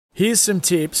Here's some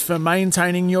tips for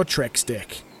maintaining your Trex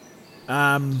deck.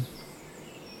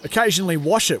 Occasionally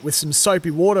wash it with some soapy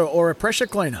water or a pressure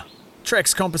cleaner.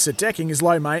 Trex composite decking is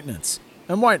low maintenance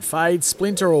and won't fade,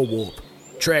 splinter or warp.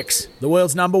 Trex, the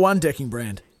world's #1 decking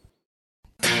brand.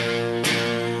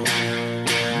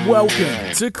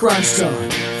 Welcome to Crunch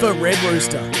Time for Red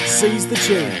Rooster. Seize the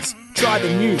cheese. Try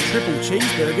the new triple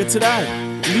cheeseburger today.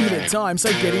 Limited time,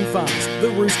 so get in fast. The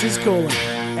Rooster's calling.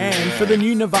 And for the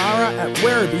new Navara at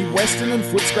Werribee, Western and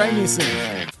Footscray Nissan.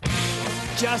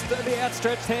 Just at the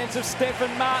outstretched hands of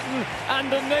Stephen Martin.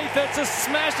 Underneath, it's a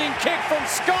smashing kick from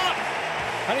Scott.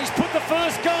 And he's put the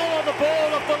first goal on the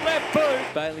ball off the left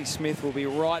boot. Bailey Smith will be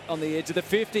right on the edge of the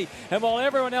 50. And while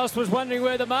everyone else was wondering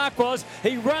where the mark was,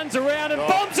 he runs around and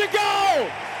bombs a goal!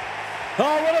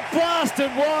 Oh, what a blast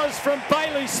it was from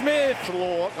Bailey Smith.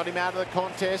 Law got him out of the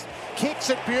contest. Kicks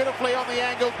it beautifully on the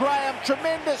angle. Graham,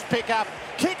 tremendous pickup.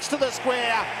 Kicks to the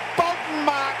square. Bolton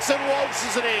marks and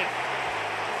waltzes it in.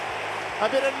 A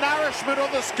bit of nourishment on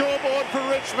the scoreboard for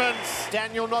Richmond.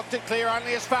 Daniel knocked it clear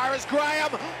only as far as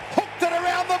Graham. Hooked it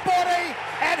around the body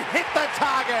and hit the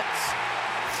targets.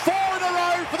 4 in a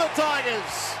row for the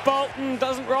Tigers. Bolton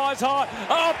doesn't rise high.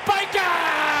 Oh, Baker!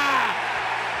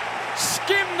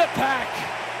 Skimmed the pack.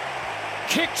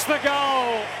 Kicks the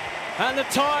goal. And the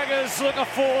Tigers look a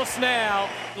force now.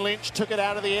 Lynch took it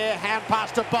out of the air. Hand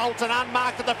pass to Bolton,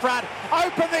 unmarked at the front.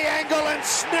 Opened the angle and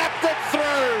snapped it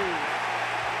through.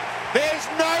 There's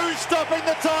no stopping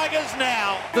the Tigers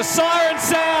now. The siren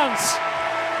sounds.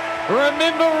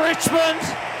 Remember Richmond.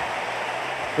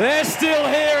 They're still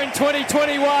here in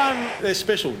 2021. They're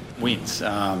special wins.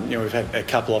 We've had a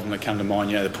couple of them that come to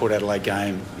mind. The Port Adelaide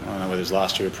game, I don't know whether it was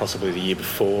last year or possibly the year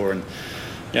before, and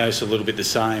it's a little bit the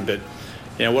same. But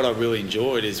what I really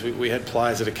enjoyed is we had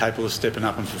players that are capable of stepping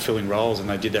up and fulfilling roles, and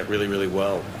they did that really, really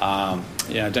well.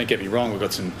 Don't get me wrong, we've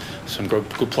got some good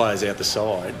players out the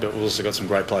side, but we've also got some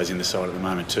great players in the side at the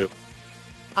moment too.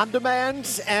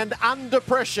 Undermanned and under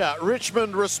pressure,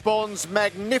 Richmond responds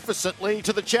magnificently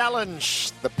to the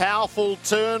challenge. The powerful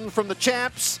turn from the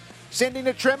champs, sending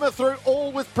a tremor through,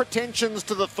 all with pretensions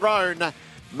to the throne,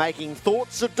 making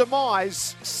thoughts of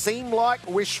demise seem like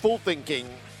wishful thinking.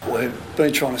 We've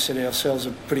been trying to set ourselves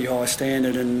a pretty high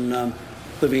standard, and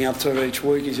living up to it each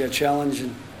week is our challenge.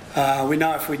 And we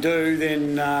know if we do,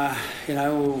 then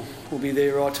we'll be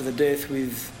there right to the death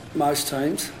with most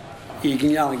teams. You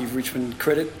can only give Richmond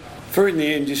credit for, in the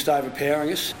end, just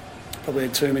overpowering us. Probably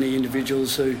had too many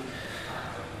individuals who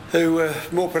were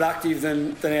more productive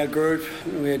than our group.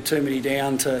 We had too many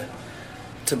down to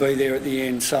be there at the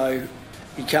end. So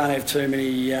you can't have too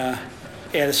many out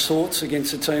of sorts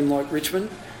against a team like Richmond.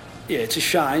 Yeah, it's a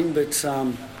shame, but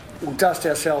we'll dust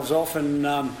ourselves off and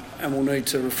we'll need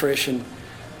to refresh and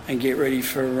get ready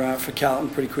for Carlton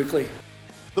pretty quickly.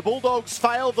 The Bulldogs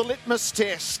fail the litmus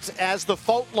test as the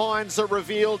fault lines are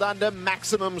revealed under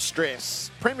maximum stress.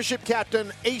 Premiership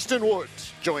captain Easton Wood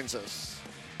joins us.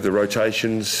 The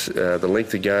rotations, the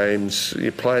length of games,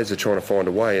 your players are trying to find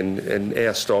a way, and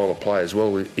our style of play as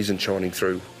well isn't shining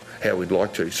through how we'd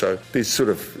like to. So there's sort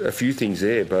of a few things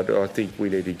there, but I think we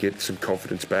need to get some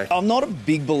confidence back. I'm not a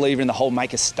big believer in the whole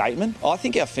make a statement. I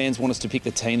think our fans want us to pick the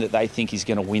team that they think is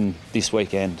going to win this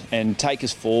weekend and take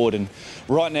us forward. And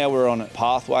right now we're on a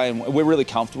pathway and we're really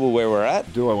comfortable where we're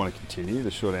at. Do I want to continue? The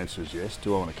short answer is yes.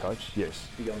 Do I want to coach? Yes.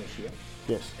 Do you want to share?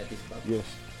 Yes. At this club? Yes.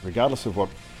 Regardless of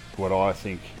what I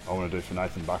think I want to do for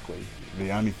Nathan Buckley, the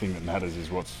only thing that matters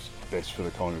is what's best for the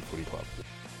Collingwood Footy Club.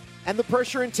 And the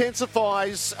pressure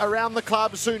intensifies around the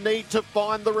clubs who need to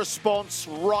find the response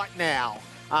right now.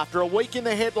 After a week in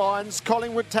the headlines,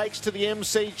 Collingwood takes to the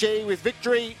MCG with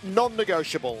victory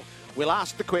non-negotiable. We'll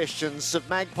ask the questions of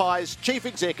Magpies Chief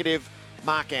Executive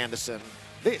Mark Anderson.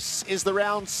 This is the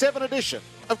Round 7 edition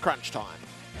of Crunch Time.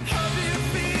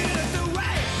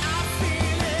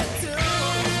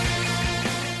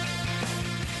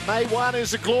 May 1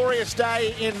 is a glorious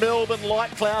day in Melbourne,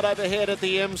 light cloud overhead at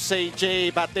the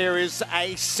MCG, but there is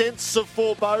a sense of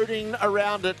foreboding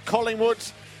around at Collingwood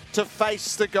to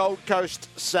face the Gold Coast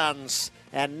Suns,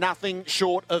 and nothing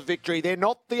short of victory. They're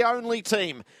not the only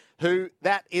team who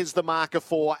that is the marker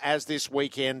for as this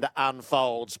weekend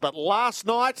unfolds. But last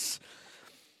night,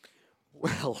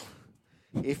 well,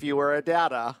 if you were a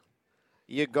doubter,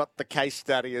 you got the case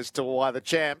study as to why the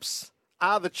champs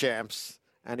are the champs.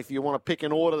 And if you want to pick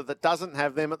an order that doesn't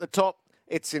have them at the top,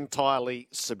 it's entirely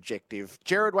subjective.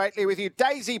 Gerard Waitley with you.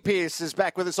 Daisy Pearce is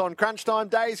back with us on Crunch Time.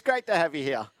 Days, great to have you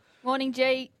here. Morning,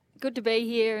 G. Good to be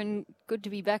here and good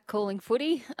to be back calling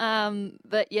footy.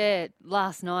 But yeah,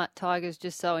 last night, Tigers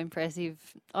just so impressive.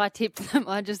 I tipped them.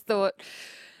 I just thought,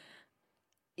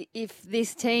 if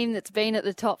this team that's been at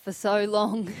the top for so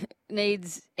long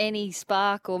needs any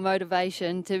spark or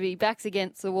motivation to be backs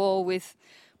against the wall with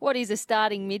what is a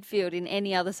starting midfield in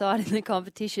any other side in the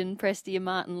competition, Prestia,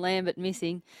 Martin, Lambert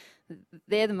missing,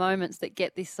 they're the moments that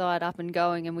get this side up and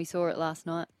going, and we saw it last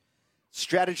night.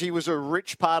 Strategy was a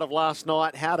rich part of last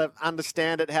night, how to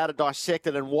understand it, how to dissect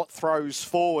it, and what throws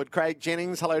forward. Craig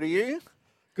Jennings, hello to you.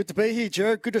 Good to be here,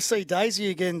 Jared. Good to see Daisy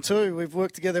again too. We've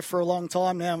worked together for a long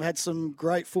time now and had some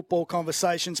great football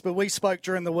conversations. But we spoke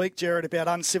during the week, Jared, about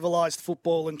uncivilised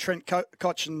football, and Trent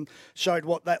Cotchin showed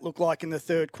what that looked like in the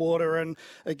third quarter. And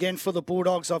again, for the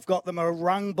Bulldogs, I've got them a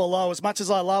rung below, as much as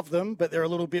I love them, but they're a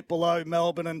little bit below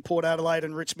Melbourne and Port Adelaide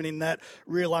and Richmond in that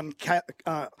real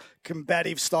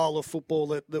combative style of football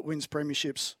that wins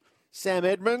premierships. Sam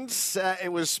Edmonds,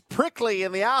 it was prickly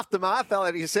in the aftermath. Hello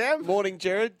to you, Sam. Morning,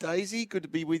 Jared. Daisy, good to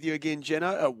be with you again,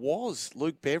 Jenno. It was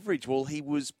Luke Beveridge. Well, he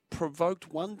was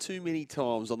provoked one too many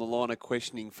times on the line of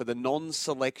questioning for the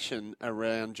non-selection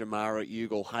around Jamara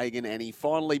Ugle-Hagan, and he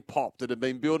finally popped. It had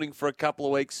been building for a couple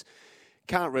of weeks.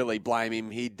 Can't really blame him.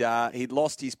 He'd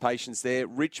lost his patience there.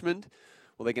 Richmond,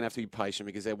 well, they're going to have to be patient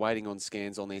because they're waiting on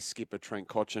scans on their skipper, Trent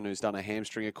Cotchin, who's done a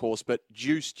hamstring, of course. But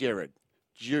Juice, Jared.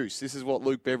 Juice. This is what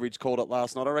Luke Beveridge called it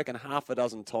last night. I reckon half a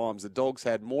dozen times. The Dogs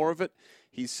had more of it.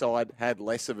 His side had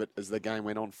less of it as the game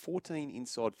went on. 14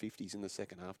 inside 50s in the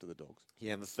second half to the Dogs.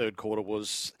 Yeah, and the third quarter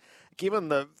was, given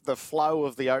the flow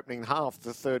of the opening half,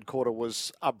 the third quarter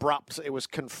was abrupt. It was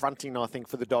confronting, I think,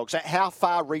 for the Dogs. How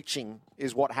far-reaching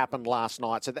is what happened last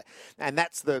night? And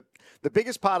that's the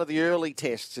biggest part of the early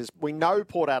tests is we know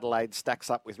Port Adelaide stacks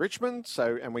up with Richmond,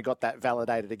 and we got that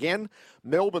validated again.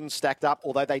 Melbourne stacked up,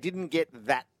 although they didn't get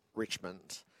that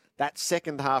Richmond. That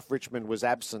second half Richmond was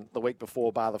absent the week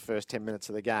before, bar the first 10 minutes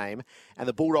of the game. And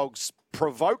the Bulldogs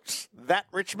provoked that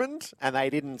Richmond, and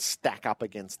they didn't stack up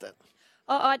against it.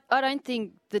 I don't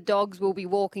think the Dogs will be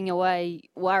walking away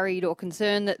worried or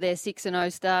concerned that their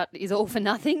 6-0 start is all for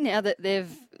nothing now that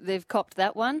they've copped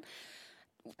that one.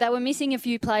 They were missing a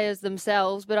few players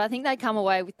themselves, but I think they come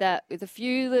away with that with a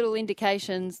few little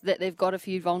indications that they've got a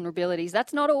few vulnerabilities.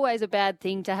 That's not always a bad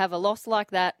thing to have a loss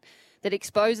like that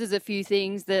exposes a few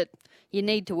things that you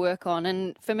need to work on.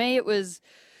 And for me, it was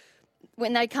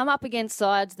when they come up against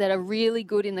sides that are really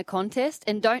good in the contest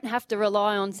and don't have to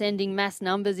rely on sending mass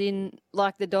numbers in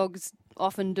like the Dogs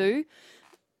often do,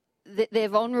 they're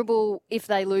vulnerable if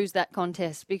they lose that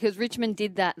contest, because Richmond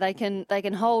did that. They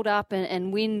can hold up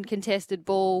and win contested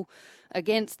ball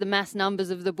against the mass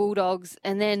numbers of the Bulldogs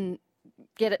and then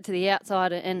get it to the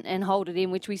outside and hold it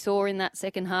in, which we saw in that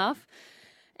second half.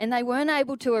 And they weren't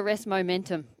able to arrest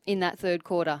momentum in that third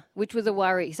quarter, which was a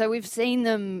worry. So we've seen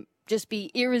them just be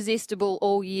irresistible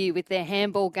all year with their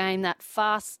handball game, that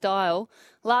fast style.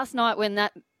 Last night when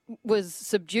that was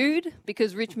subdued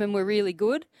because Richmond were really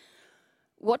good,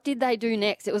 what did they do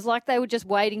next? It was like they were just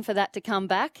waiting for that to come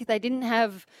back. They didn't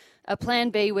have a plan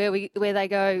B where they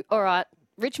go, all right,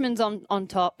 Richmond's on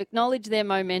top, acknowledge their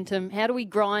momentum. How do we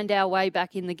grind our way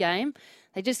back in the game?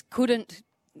 They just couldn't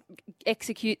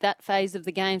execute that phase of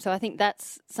the game. So I think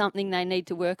that's something they need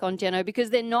to work on, Jenno, because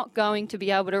they're not going to be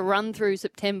able to run through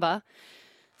September,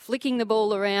 flicking the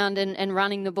ball around and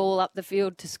running the ball up the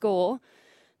field to score.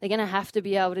 They're going to have to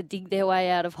be able to dig their way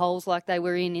out of holes like they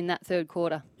were in that third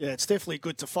quarter. Yeah, it's definitely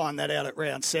good to find that out at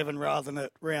round 7 rather than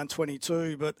at round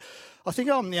 22. But I think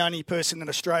I'm the only person in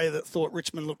Australia that thought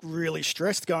Richmond looked really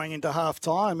stressed going into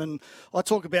half-time. And I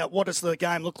talk about what does the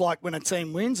game look like when a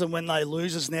team wins and when they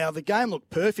loses now. The game looked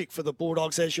perfect for the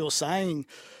Bulldogs, as you're saying,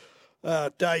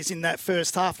 Days, in that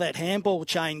first half, that handball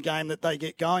chain game that they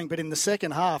get going. But in the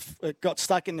second half, it got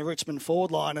stuck in the Richmond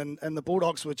forward line and the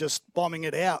Bulldogs were just bombing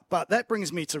it out. But that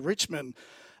brings me to Richmond.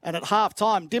 And at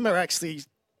half-time, Dimmer actually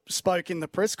spoke in the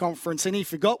press conference and he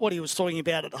forgot what he was talking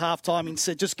about at halftime and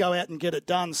said, just go out and get it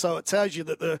done. So it tells you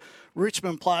that the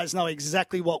Richmond players know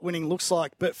exactly what winning looks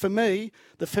like. But for me,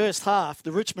 the first half,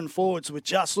 the Richmond forwards were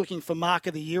just looking for mark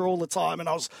of the year all the time. And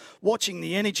I was watching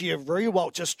the energy of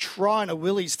Riewoldt just trying to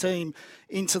will his team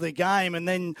into the game. And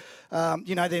then,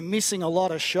 they're missing a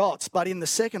lot of shots. But in the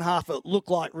second half, it looked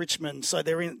like Richmond. So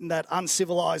they're in that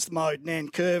uncivilised mode,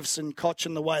 Nankervis and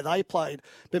Cotchin, the way they played.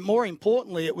 But more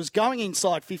importantly, it was going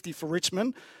inside 50 for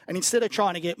Richmond. And instead of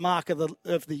trying to get mark of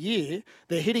the year,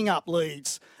 they're hitting up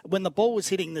leads. When the ball was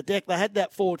hitting the deck, they had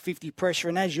that forward 50 pressure.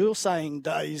 And as you're saying,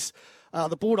 Days,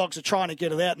 The Bulldogs are trying to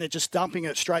get it out, and they're just dumping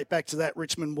it straight back to that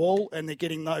Richmond wall, and they're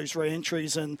getting those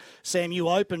re-entries. And, Sam, you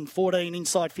opened 14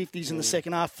 inside 50s in the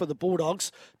second half for the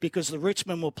Bulldogs because the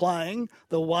Richmond were playing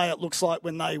the way it looks like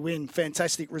when they win.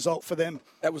 Fantastic result for them.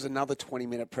 That was another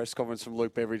 20-minute press conference from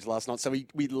Luke Beveridge last night. So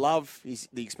we love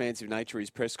the expansive nature of his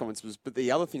press conferences, but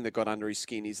the other thing that got under his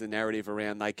skin is the narrative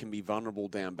around they can be vulnerable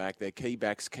down back. Their key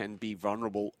backs can be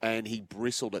vulnerable, and he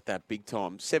bristled at that big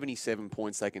time. 77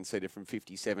 points they conceded from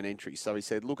 57 entries. So he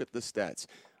said, look at the stats.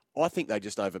 I think they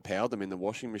just overpowered them in the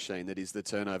washing machine that is the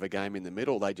turnover game in the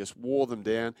middle. They just wore them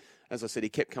down. As I said, he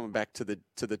kept coming back to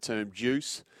the term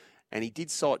juice, and he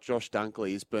did cite Josh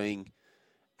Dunkley as being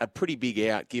a pretty big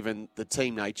out given the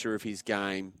team nature of his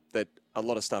game, that a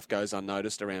lot of stuff goes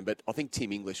unnoticed around. But I think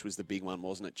Tim English was the big one,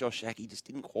 wasn't it? Josh Shackey just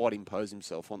didn't quite impose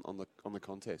himself on the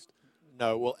contest.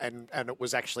 No, well, and it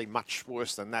was actually much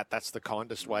worse than that. That's the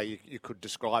kindest way you could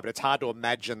describe it. It's hard to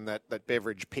imagine that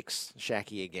Beveridge picks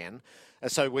Shackey again.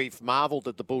 And so we've marvelled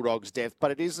at the Bulldogs' depth, but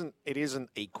it isn't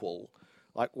equal.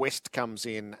 Like West comes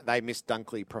in, they miss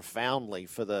Dunkley profoundly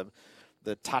for the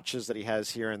touches that he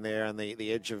has here and there and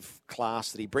the edge of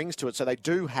class that he brings to it. So they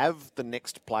do have the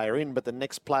next player in, but the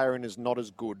next player in is not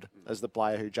as good as the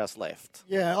player who just left.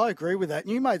 Yeah, I agree with that.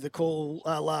 And you made the call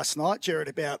last night, Jared,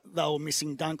 about they were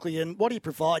missing Dunkley, and what he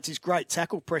provides is great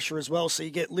tackle pressure as well. So you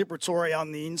get Liberatore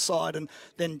on the inside and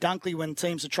then Dunkley when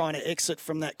teams are trying to exit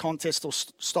from that contest or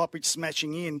stoppage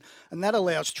smashing in, and that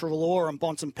allows Treloar and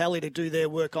Bontempelli to do their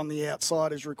work on the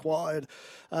outside as required.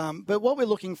 But what we're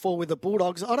looking for with the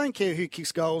Bulldogs, I don't care who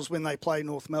kicks goals when they play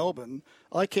North Melbourne.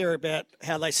 I care about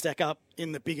how they stack up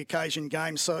in the big occasion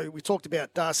games. So we talked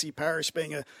about Darcy Parish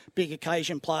being a big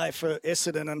occasion player for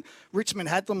Essendon, and Richmond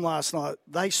had them last night.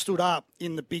 They stood up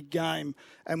in the big game.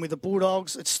 And with the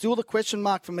Bulldogs, it's still the question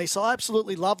mark for me. So I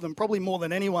absolutely love them, probably more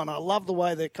than anyone. I love the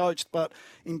way they're coached. But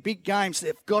in big games,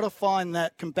 they've got to find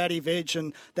that combative edge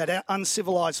and that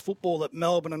uncivilised football that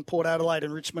Melbourne and Port Adelaide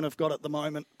and Richmond have got at the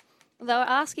moment. They were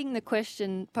asking the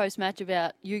question post-match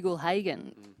about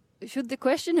Ugle-Hagan. Should the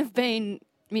question have been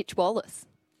Mitch Wallace?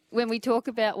 When we talk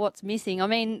about what's missing, I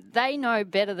mean, they know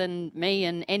better than me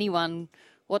and anyone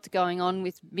what's going on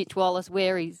with Mitch Wallace,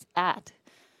 where he's at.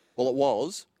 Well, it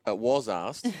was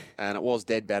asked, and it was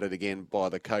dead battered again by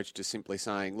the coach, just simply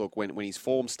saying, look, when his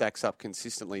form stacks up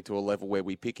consistently to a level where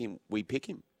we pick him, we pick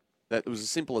him. That was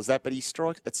as simple as that, but he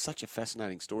strikes. It's such a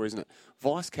fascinating story, isn't it?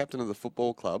 Vice captain of the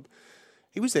football club.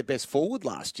 He was their best forward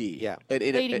last year. Yeah.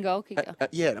 Leading goal kicker.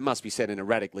 It must be said, in a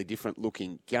radically different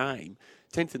looking game.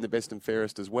 10th in the best and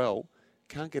fairest as well.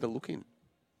 Can't get a look in.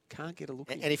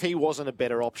 And if he wasn't a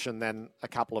better option than a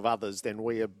couple of others, then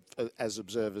we, as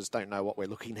observers, don't know what we're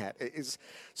looking at.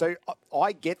 So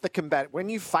I get the combat. When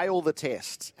you fail the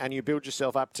test and you build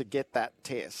yourself up to get that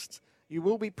test, you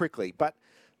will be prickly. But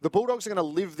the Bulldogs are going to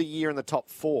live the year in the top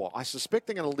 4. I suspect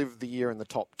they're going to live the year in the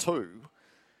top 2.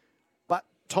 But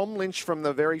Tom Lynch, from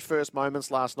the very first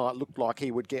moments last night, looked like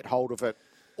he would get hold of it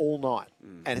all night.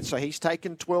 And so he's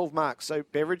taken 12 marks. So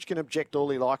Beveridge can object all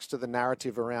he likes to the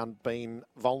narrative around being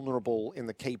vulnerable in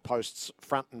the key posts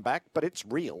front and back, but it's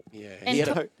real. Yeah.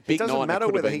 It doesn't matter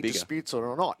whether he disputes it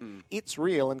or not. It's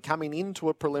real, and coming into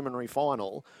a preliminary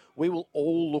final, we will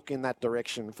all look in that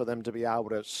direction for them to be able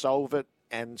to solve it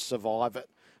and survive it.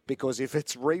 Because if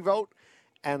it's Revolt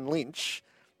and Lynch,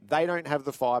 they don't have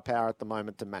the firepower at the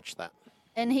moment to match that.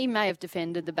 And he may have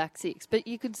defended the back six, but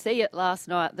you could see it last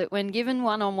night that when given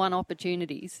one-on-one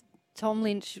opportunities, Tom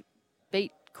Lynch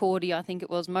beat Cordy, I think it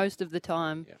was, most of the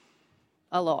time,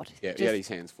 a lot. Yeah, he had his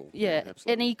hands full. Yeah,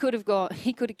 absolutely. And he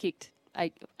could have kicked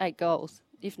eight goals,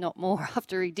 if not more,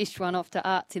 after he dished one off to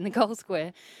Arts in the goal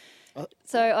square.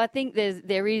 So I think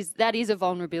that is a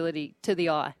vulnerability to the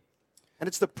eye. And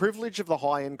it's the privilege of the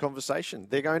high-end conversation.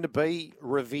 They're going to be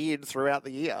revered throughout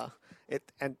the year.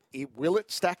 Will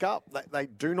it stack up? They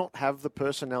do not have the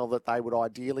personnel that they would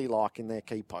ideally like in their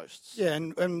key posts. Yeah,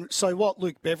 and so what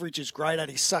Luke Beveridge is great at,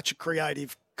 he's such a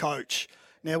creative coach.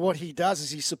 Now, what he does is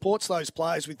he supports those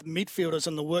players with midfielders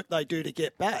and the work they do to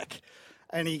get back.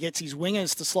 And he gets his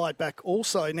wingers to slide back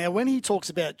also. Now, when he talks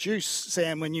about juice,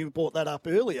 Sam, when you brought that up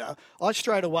earlier, I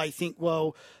straight away think,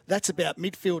 well, that's about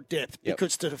midfield depth. Yep.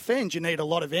 Because to defend, you need a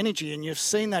lot of energy. And you've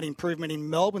seen that improvement in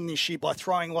Melbourne this year by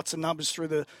throwing lots of numbers through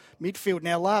the midfield.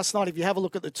 Now, last night, if you have a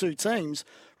look at the two teams,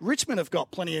 Richmond have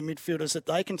got plenty of midfielders that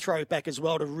they can throw back as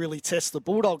well to really test the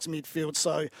Bulldogs' midfield.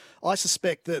 So I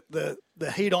suspect that the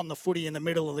heat on the footy in the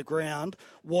middle of the ground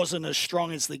wasn't as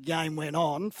strong as the game went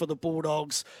on for the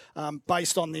Bulldogs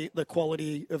based on the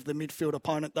quality of the midfield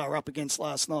opponent they were up against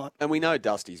last night. And we know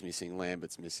Dusty's missing,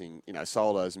 Lambert's missing,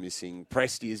 Solo's missing,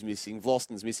 Presti is missing,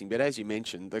 Vlosten's missing. But as you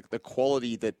mentioned, the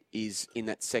quality that is in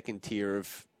that second tier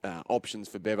of options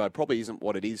for Bevo. Probably isn't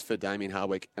what it is for Damien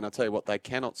Hardwick. And I'll tell you what, they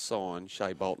cannot sign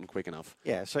Shea Bolton quick enough.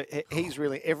 Yeah, so he's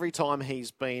really, every time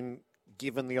he's been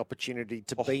given the opportunity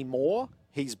to be more,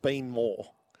 he's been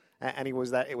more. And it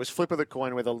was flip of the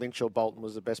coin whether Lynch or Bolton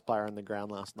was the best player on the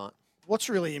ground last night. What's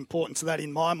really important to that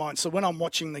in my mind, so when I'm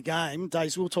watching the game,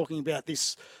 Days, we were talking about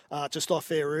this just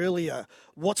off air earlier,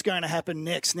 what's going to happen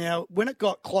next? Now, when it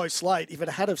got close late, if it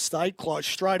had have stayed close,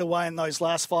 straight away in those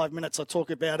last 5 minutes, I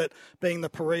talk about it being the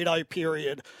Pareto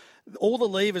period, all the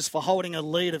levers for holding a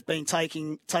lead have been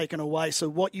taken away. So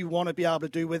what you want to be able to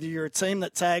do, whether you're a team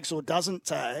that tags or doesn't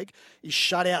tag, is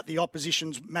shut out the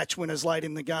opposition's match winners late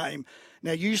in the game.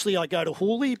 Now, usually I go to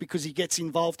Hooley because he gets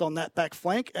involved on that back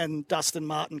flank, and Dustin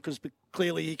Martin because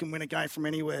clearly he can win a game from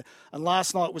anywhere. And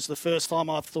last night was the first time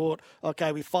I've thought,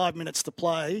 okay, with 5 minutes to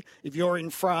play, if you're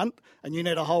in front and you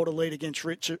need to hold a lead against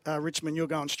Richmond, you're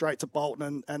going straight to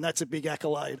Bolton, and that's a big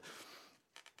accolade.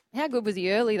 How good was he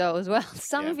early, though, as well?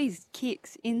 Some of his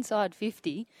kicks inside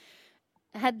 50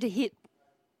 had to hit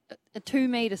a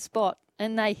 2-metre spot,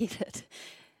 and they hit it.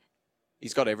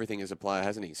 He's got everything as a player,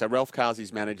 hasn't he? So Ralph Carr's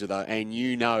his manager, though, and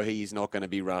you know he's not going to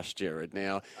be rushed, Jared.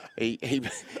 Now, he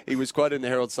was quoted in the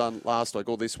Herald Sun last week,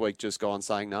 or this week, just gone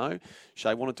saying, no,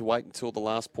 Shea wanted to wait until the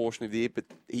last portion of the year, but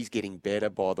he's getting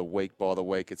better by the week.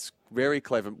 It's very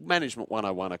clever. Management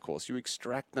 101, of course. You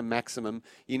extract the maximum.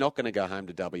 You're not going to go home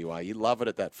to WA. You love it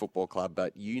at that football club,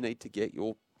 but you need to get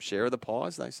your share of the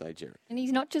pies, they say, Jerry. And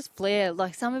he's not just flair.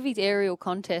 Like some of his aerial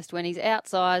contest, when he's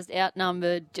outsized,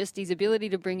 outnumbered, just his ability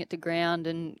to bring it to ground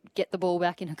and get the ball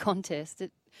back in a contest,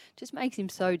 it just makes him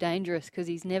so dangerous because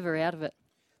he's never out of it.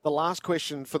 The last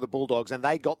question for the Bulldogs, and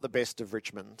they got the best of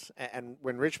Richmond. And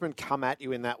when Richmond come at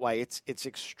you in that way, it's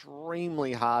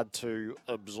extremely hard to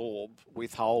absorb,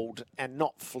 withhold, and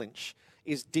not flinch.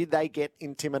 Did they get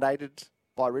intimidated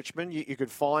by Richmond? You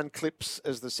could find clips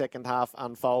as the second half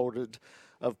unfolded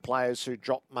of players who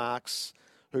dropped marks,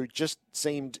 who just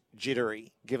seemed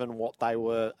jittery, given what they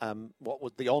were, what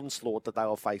was the onslaught that they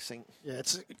were facing. Yeah,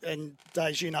 and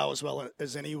Days, you know as well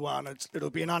as anyone, it'll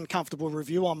be an uncomfortable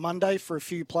review on Monday for a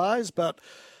few players, but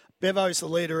Bevo's the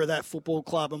leader of that football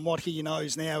club, and what he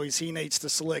knows now is he needs to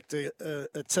select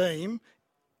a team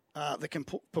that can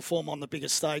perform on the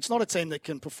biggest stage. Not a team that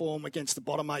can perform against the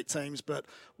bottom 8 teams, but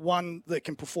one that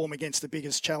can perform against the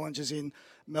biggest challenges in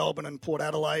Melbourne and Port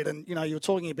Adelaide. And, you know, you were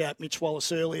talking about Mitch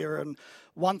Wallace earlier, and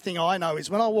one thing I know is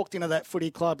when I walked into that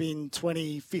footy club in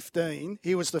 2015,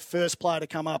 he was the first player to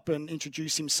come up and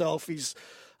introduce himself. He's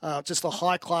just a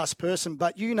high-class person.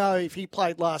 But you know, if he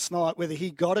played last night, whether he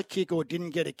got a kick or didn't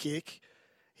get a kick,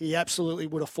 he absolutely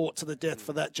would have fought to the death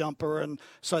for that jumper. And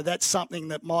so that's something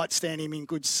that might stand him in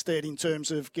good stead in terms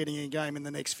of getting a game in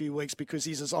the next few weeks because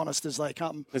he's as honest as they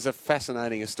come. There's a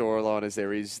fascinating storyline as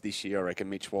there is this year, I reckon,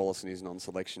 Mitch Wallace and his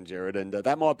non-selection, Jared. And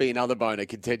that might be another bone of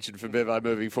contention for Bevo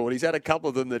moving forward. He's had a couple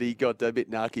of them that he got a bit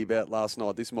narky about last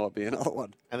night. This might be another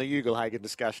one. And the Ugle-Hagan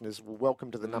discussion is, welcome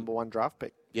to the number one draft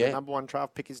pick. Yeah. The number one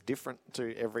draft pick is different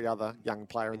to every other young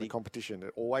player in the competition.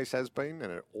 It always has been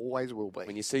and it always will be.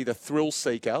 When you see the thrill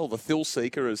seeker, or the thrill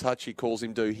seeker as Hutchie calls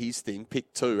him, do his thing,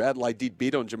 pick 2. Adelaide did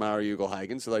bid on Jamari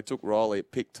Ugle-Hagan, so they took Riley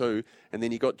at pick 2, and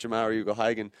then you got Jamari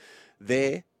Ugle-Hagan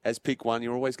there as pick 1.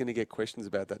 You're always going to get questions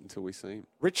about that until we see him.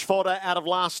 Rich fodder out of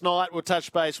last night. We'll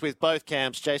touch base with both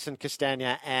camps, Jason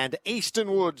Castagna and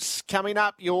Easton Woods. Coming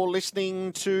up, you're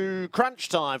listening to Crunch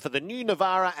Time for the new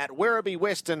Navara at Werribee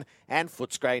Western and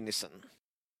Footscray Nissan.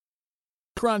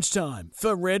 Crunch time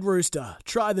for Red Rooster.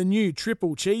 Try the new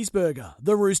triple cheeseburger,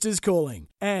 the Rooster's calling.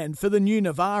 And for the new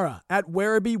Navara at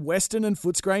Werribee Western and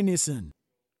Footscray Nissan.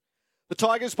 The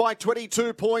Tigers by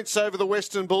 22 points over the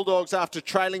Western Bulldogs after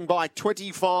trailing by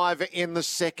 25 in the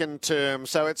second term.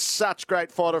 So it's such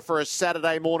great fodder for a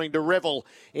Saturday morning to revel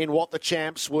in what the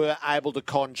champs were able to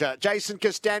conjure. Jason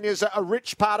Castagna's a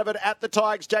rich part of it at the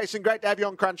Tigers. Jason, great to have you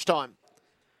on Crunch Time.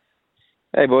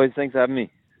 Hey, boys. Thanks for having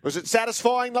me. Was it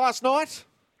satisfying last night?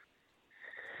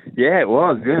 Yeah, it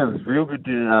was. Yeah, it was real good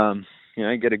to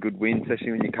get a good win,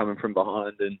 especially when you're coming from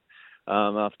behind and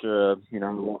after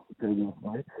loss the previous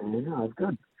week. It was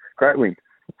good. Great win.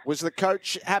 Was the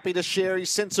coach happy to share his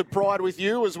sense of pride with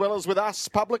you as well as with us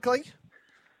publicly?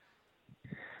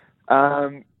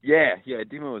 Yeah.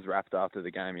 Dimmer was wrapped after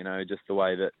the game. Just the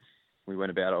way that we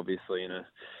went about. Obviously,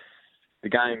 the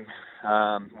game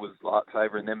was like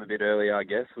favouring them a bit earlier, I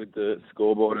guess, with the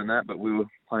scoreboard and that. But we were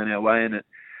playing our way and it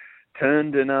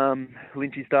turned and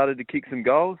Lynchy started to kick some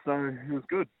goals, so it was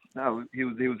good. No, he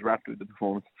was wrapped with the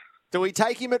performance. Do we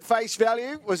take him at face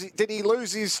value? Did he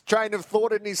lose his train of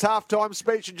thought in his halftime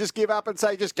speech and just give up and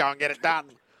say, just go and get it done?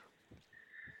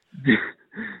 Did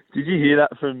you hear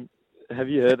that from Have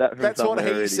you heard that from That's someone what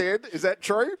he already? said. Is that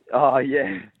true? Oh,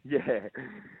 yeah.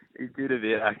 He did a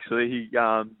bit, actually.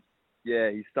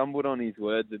 He stumbled on his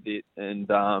words a bit and,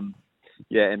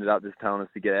 ended up just telling us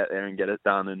to get out there and get it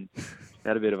done, and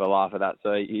had a bit of a laugh at that.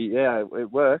 So,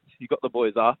 it worked. He got the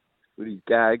boys up with his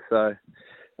gag, so,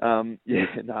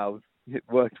 it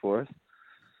worked for us.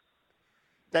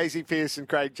 Daisy Pearson,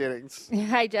 Craig Jennings.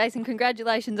 Hey, Jason,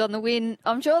 congratulations on the win.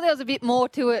 I'm sure there was a bit more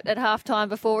to it at halftime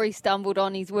before he stumbled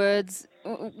on his words.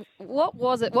 What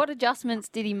was it? What adjustments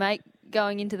did he make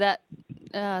going into that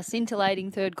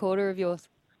scintillating third quarter of yours?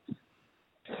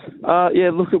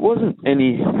 Look, it wasn't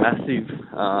any massive,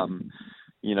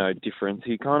 difference.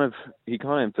 He kind of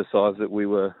emphasised that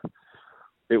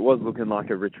it was looking like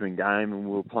a Richmond game, and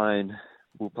we were playing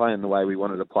the way we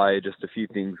wanted to play. Just a few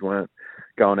things weren't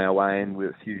going our way, and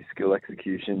with a few skill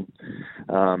execution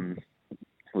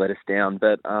let us down.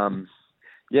 But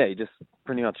he just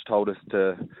pretty much told us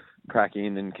to crack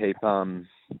in and keep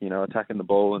attacking the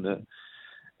ball,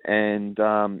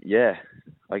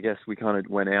 I guess we kind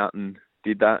of went out and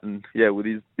did that, and with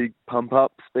his big pump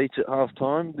up speech at half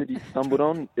time that he stumbled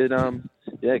on,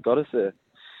 it got us there.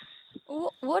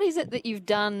 What is it that you've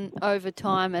done over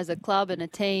time as a club and a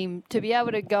team to be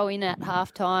able to go in at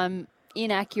halftime,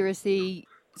 inaccuracy,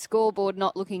 scoreboard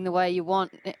not looking the way you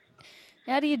want?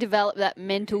 How do you develop that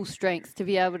mental strength to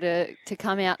be able to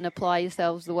come out and apply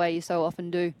yourselves the way you so often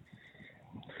do?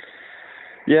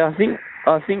 Yeah,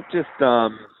 I think just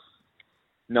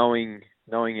knowing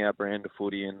our brand of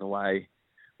footy and the way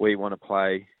we want to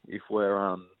play, if we're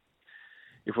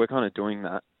kind of doing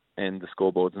that and the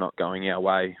scoreboard's not going our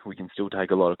way, we can still take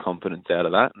a lot of confidence out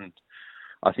of that. And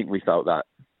I think we felt that,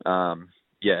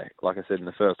 like I said, in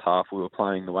the first half, we were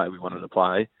playing the way we wanted to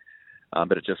play,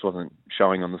 but it just wasn't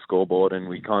showing on the scoreboard, and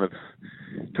we kind of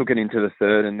took it into the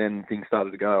third, and then things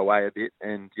started to go away a bit.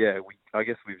 And I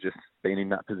guess we've just been in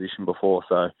that position before,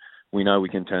 so we know we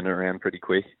can turn it around pretty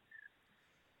quick.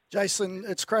 Jason,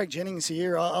 it's Craig Jennings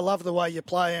here. I love the way you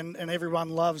play, and everyone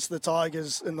loves the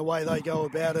Tigers and the way they go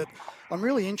about it. I'm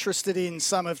really interested in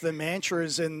some of the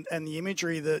mantras and the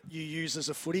imagery that you use as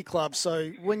a footy club.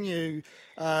 So when you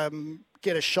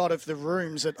get a shot of the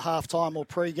rooms at halftime or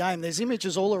pre-game, there's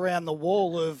images all around the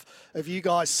wall of you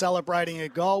guys celebrating a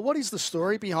goal. What is the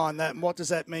story behind that, and what does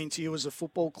that mean to you as a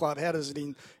football club? How does it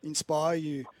inspire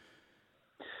you?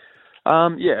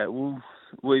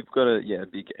 We've got a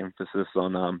big emphasis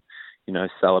on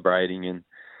celebrating and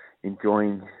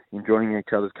enjoying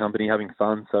each other's company, having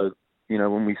fun. So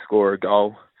when we score a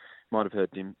goal, might have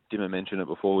heard Dimmer mention it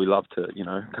before. We love to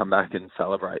come back and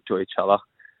celebrate to each other.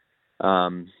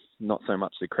 Not so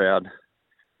much the crowd,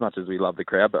 as much as we love the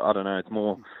crowd, but I don't know. It's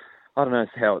more, I don't know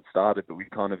how it started, but we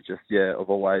kind of just I've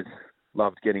always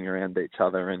loved getting around each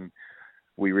other, and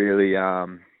we really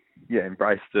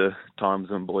embrace the times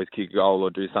when boys kick a goal or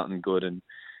do something good and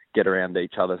get around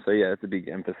each other. So, it's a big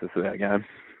emphasis of our game.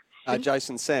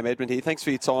 Jason, Sam Edmund here. Thanks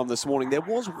for your time this morning. There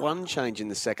was one change in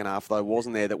the second half, though,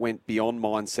 wasn't there, that went beyond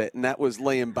mindset, and that was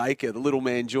Liam Baker, the little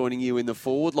man, joining you in the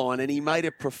forward line, and he made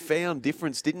a profound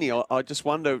difference, didn't he? I just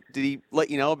wonder, did he let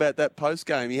you know about that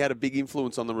post-game? He had a big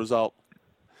influence on the result.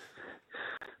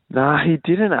 No, he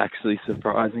didn't actually,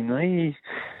 surprisingly.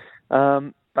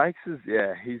 Bakes is,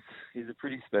 he's a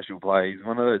pretty special player. He's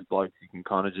one of those blokes you can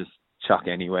kind of just chuck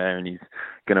anywhere and he's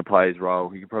going to play his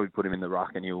role. You can probably put him in the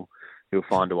ruck and he'll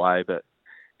find a way. But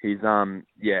he's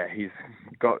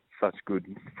got such good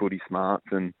footy smarts,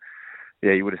 and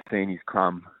you would have seen his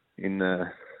crumb in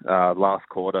the last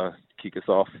quarter kick us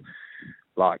off.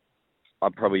 Like,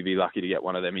 I'd probably be lucky to get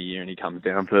one of them a year, and he comes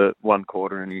down for one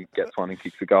quarter and he gets one and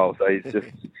kicks a goal. So he's just,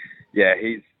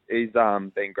 he's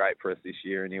been great for us this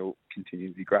year, and he'll continue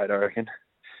to be great, I reckon.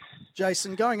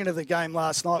 Jason, going into the game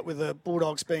last night with the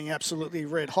Bulldogs being absolutely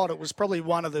red hot, it was probably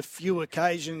one of the few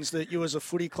occasions that you as a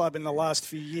footy club in the last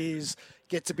few years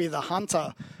get to be the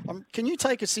hunter. Can you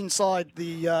take us inside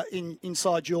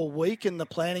inside your week and the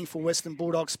planning for Western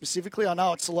Bulldogs specifically? I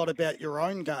know it's a lot about your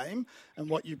own game and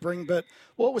what you bring, but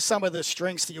what were some of the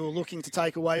strengths that you were looking to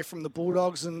take away from the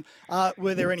Bulldogs, and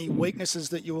were there any weaknesses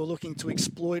that you were looking to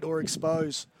exploit or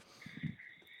expose?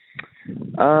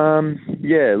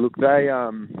 Look,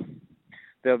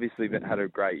 they obviously had a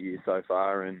great year so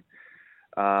far, and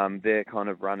their kind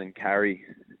of run and carry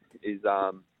is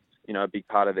a big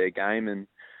part of their game, and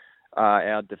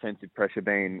our defensive pressure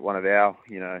being one of our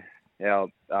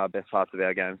best parts of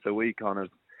our game. So we kind of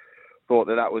thought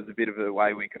that was a bit of a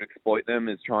way we could exploit them,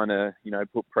 is trying to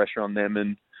put pressure on them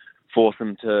and force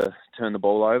them to turn the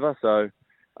ball over. So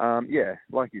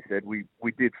like you said, we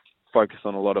did focus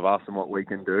on a lot of us and what we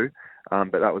can do,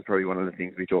 but that was probably one of the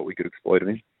things we thought we could exploit them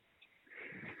in.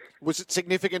 Was it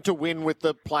significant to win with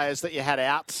the players that you had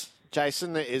out,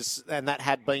 Jason? And that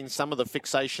had been some of the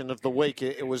fixation of the week.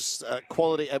 It was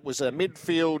quality. It was a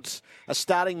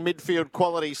starting midfield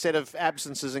quality set of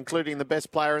absences, including the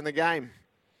best player in the game.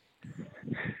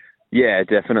 Yeah,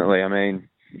 definitely. I mean,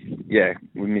 yeah,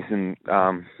 we're missing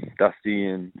Dusty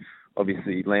and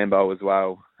obviously Lambo as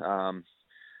well. A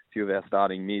few of our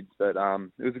starting mids, but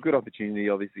it was a good opportunity,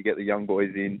 obviously, to get the young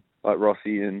boys in like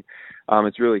Rossi, and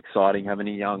it's really exciting having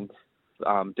a young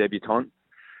debutant.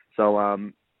 So I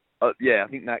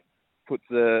think that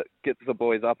gets the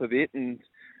boys up a bit, and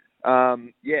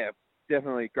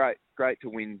definitely great to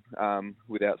win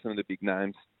without some of the big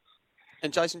names.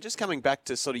 And Jason, just coming back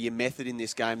to sort of your method in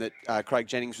this game that Craig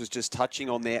Jennings was just touching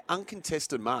on there,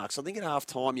 uncontested marks. I think at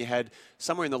half-time you had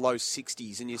somewhere in the low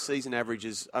 60s and your season average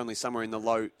is only somewhere in the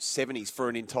low 70s for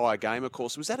an entire game, of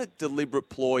course. Was that a deliberate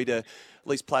ploy to at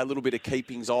least play a little bit of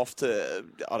keepings off to,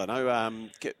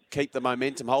 keep the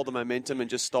momentum, hold the momentum and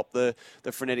just stop the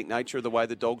frenetic nature of the way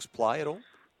the Dogs play at all?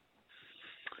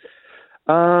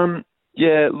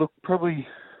 Probably.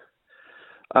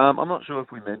 I'm not sure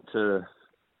if we meant to...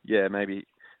 maybe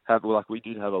we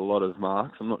did have a lot of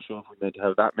marks. I'm not sure if we meant to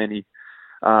have that many.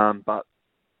 I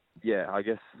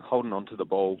guess holding on to the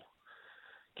ball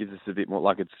gives us a bit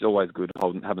more, it's always good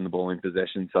having the ball in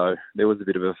possession. So there was a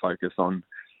bit of a focus on,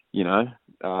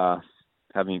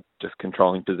 having just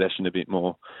controlling possession a bit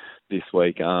more this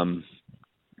week. I'm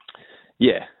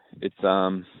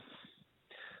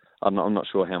not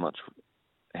sure how much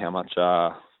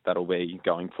that'll be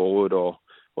going forward or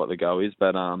what the go is,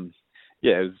 but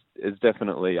it's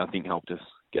definitely, I think, helped us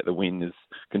get the win is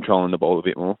controlling the ball a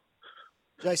bit more.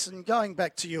 Jason, going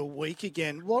back to your week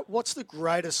again, what's the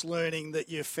greatest learning that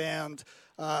you found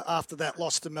after that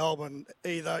loss to Melbourne,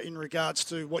 either in regards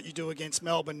to what you do against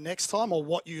Melbourne next time or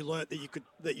what you learnt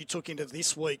that you took into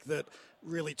this week that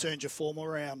really turned your form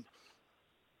around?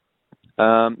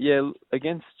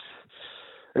 Against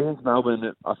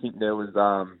Melbourne, I think there was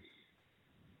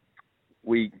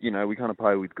we kind of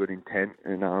played with good intent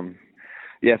and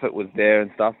the effort was there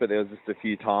and stuff, but there was just a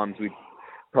few times we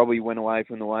probably went away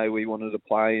from the way we wanted to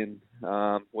play, and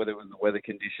whether it was the weather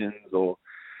conditions or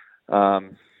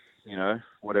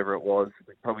whatever it was,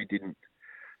 we probably didn't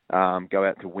go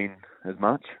out to win as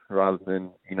much rather than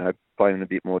playing a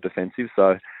bit more defensive.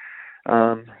 So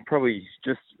probably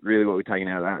just really what we're taking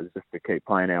out of that is just to keep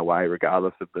playing our way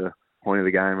regardless of the point of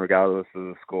the game, regardless of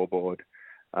the scoreboard.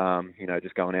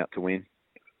 Just going out to win.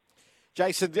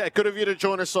 Jason, good of you to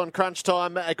join us on Crunch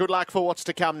Time. Good luck for what's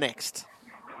to come next.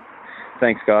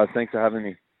 Thanks, guys. Thanks for having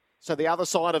me. So the other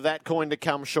side of that coin to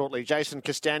come shortly. Jason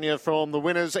Castagna from the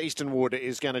winners, Easton Wood,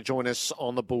 is going to join us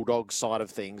on the Bulldogs side of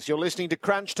things. You're listening to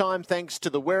Crunch Time thanks to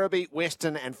the Werribee,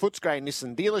 Western and Footscray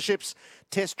Nissan dealerships.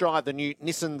 Test drive the new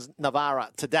Nissan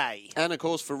Navara today. And, of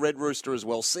course, for Red Rooster as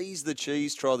well. Seize the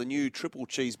cheese. Try the new triple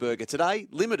cheeseburger today.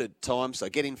 Limited time, so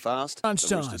get in fast. Crunch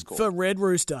Time for Red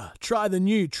Rooster. Try the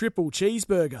new triple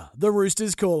cheeseburger. The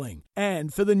Rooster's calling.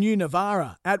 And for the new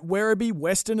Navara at Werribee,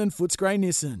 Western and Footscray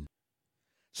Nissan.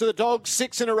 So the Dogs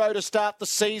 6 in a row to start the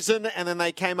season, and then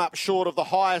they came up short of the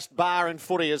highest bar in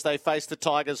footy as they faced the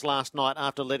Tigers last night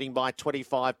after leading by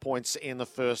 25 points in the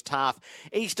first half.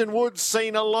 Easton Wood's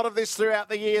seen a lot of this throughout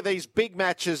the year, these big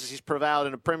matches. He's prevailed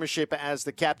in a premiership as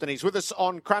the captain. He's with us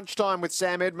on Crunch Time with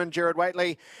Sam Edmund, Gerard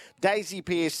Whateley, Daisy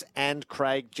Pearce and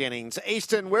Craig Jennings.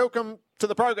 Easton, welcome to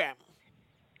the program.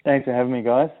 Thanks for having me,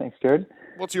 guys. Thanks, Gerard.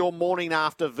 What's your morning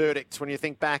after verdict when you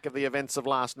think back of the events of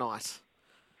last night?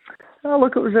 Oh,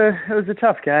 look, it was a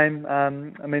tough game.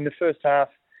 The first half,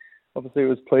 obviously, it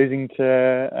was pleasing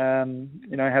to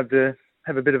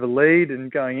have a bit of a lead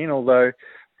and going in. Although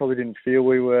probably didn't feel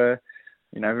we were,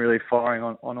 really firing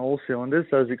on all cylinders.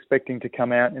 So I was expecting to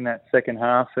come out in that second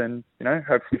half and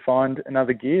hopefully find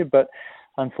another gear. But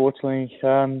unfortunately,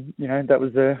 that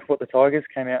was what the Tigers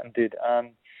came out and did.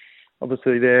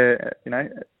 Obviously, they're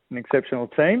an exceptional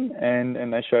team,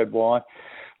 and they showed why.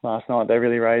 Last night they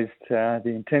really raised the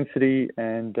intensity,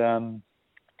 and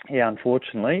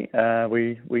unfortunately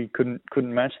we couldn't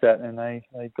match that, and they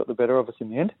got the better of us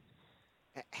in the end.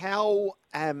 How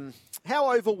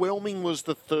overwhelming was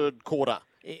the third quarter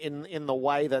in the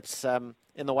way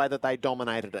that they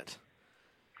dominated it?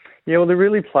 Yeah, well, they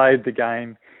really played the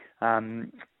game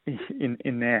in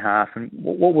their half, and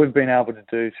what we've been able to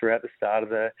do throughout the start of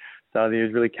the year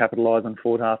is really capitalise on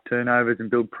forward half turnovers and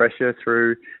build pressure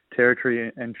through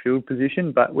territory and field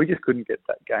position, but we just couldn't get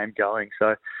that game going.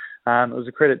 So it was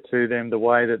a credit to them the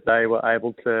way that they were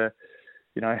able to,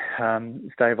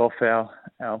 stave off our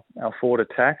forward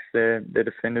attacks. Their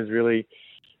defenders really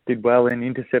did well in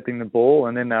intercepting the ball,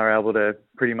 and then they were able to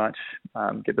pretty much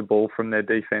get the ball from their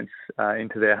defence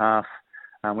into their half,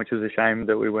 which was a shame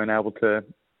that we weren't able to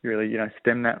really,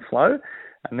 stem that flow.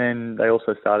 And then they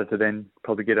also started to then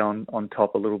probably get on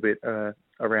top a little bit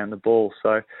around the ball.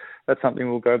 So that's something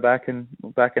we'll go back and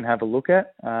have a look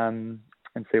at and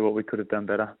see what we could have done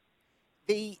better.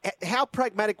 How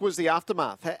pragmatic was the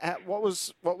aftermath? What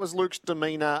was Luke's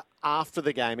demeanour after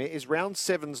the game? Is round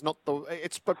 7's not the?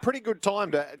 It's a pretty good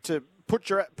time to put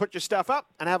your stuff up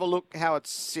and have a look how it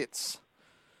sits.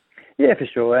 Yeah, for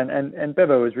sure. And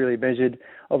Bevo was really measured.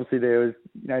 Obviously, there was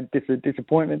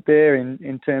disappointment there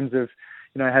in terms of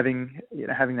having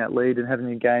that lead and having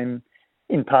the game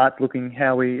in parts looking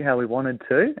how we wanted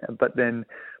to, but then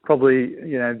probably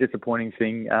disappointing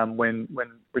thing when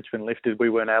Richmond lifted, we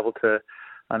weren't able to,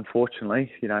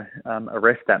 unfortunately,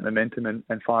 arrest that momentum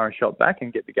and fire a shot back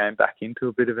and get the game back into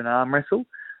a bit of an arm wrestle,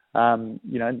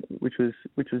 which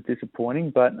was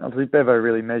disappointing. But obviously Bevo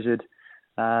really measured.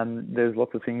 There's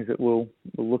lots of things that we'll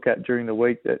look at during the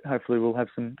week that hopefully we'll have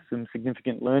some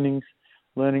significant learnings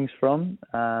from,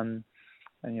 and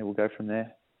we'll go from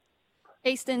there.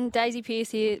 Easton, Daisy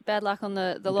Pearce here. Bad luck on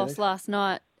the loss last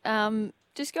night.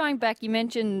 Just going back, you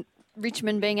mentioned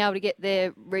Richmond being able to get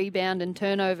their rebound and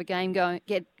turnover game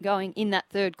going in that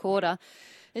third quarter.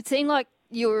 It seemed like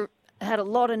you had a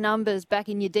lot of numbers back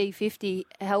in your D50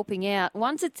 helping out.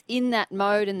 Once it's in that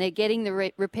mode and they're getting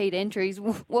the repeat entries,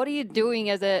 what are you doing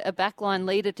as a backline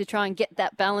leader to try and get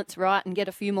that balance right and get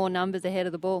a few more numbers ahead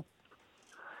of the ball?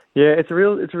 Yeah, it's a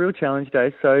real challenge,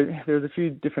 Dave. So there was a few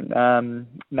different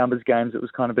numbers games that was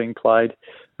kind of being played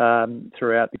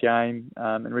throughout the game,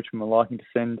 and Richmond were liking to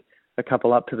send a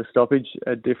couple up to the stoppage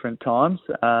at different times.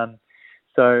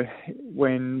 So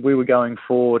when we were going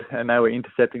forward and they were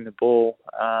intercepting the ball,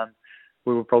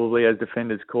 we were probably, as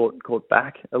defenders, caught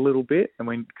back a little bit, and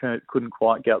we couldn't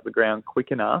quite get up the ground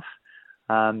quick enough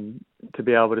to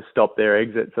be able to stop their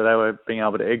exit. So they were being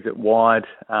able to exit wide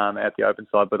out the open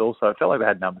side, but also I felt like they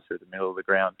had numbers through the middle of the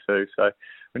ground too. So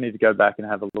we need to go back and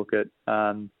have a look at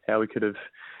how we could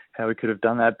have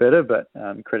done that better. But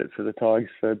credit for the Tigers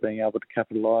for being able to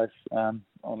capitalise on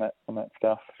that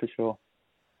stuff for sure.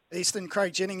 Easton,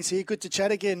 Craig Jennings here. Good to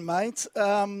chat again, mate.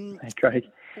 Hey, Craig.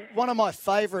 One of my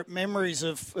favourite memories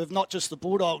of not just the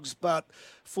Bulldogs but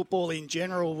football in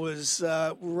general was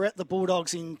we were at the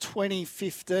Bulldogs in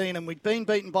 2015 and we'd been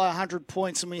beaten by 100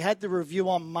 points and we had the review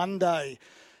on Monday.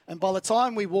 And by the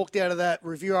time we walked out of that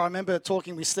review, I remember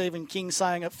talking with Stephen King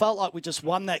saying it felt like we just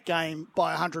won that game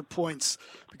by 100 points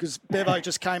because Bevo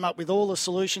just came up with all the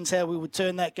solutions how we would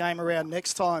turn that game around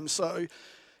next time. So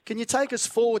can you take us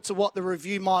forward to what the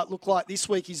review might look like this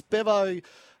week? Is Bevo...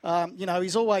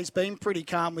 he's always been pretty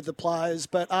calm with the players,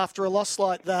 but after a loss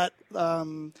like that,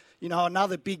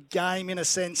 another big game in a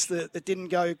sense that didn't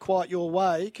go quite your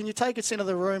way. Can you take us into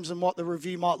the rooms and what the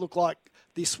review might look like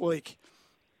this week?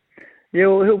 Yeah,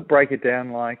 well, he'll break it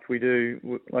down like we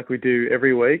do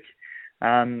every week,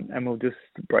 and we'll just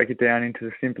break it down into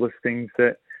the simplest things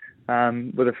that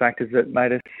were the factors that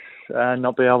made us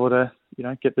not be able to,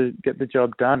 get the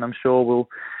job done. I'm sure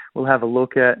we'll have a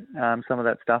look at some of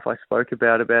that stuff I spoke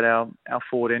about our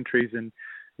forward entries and,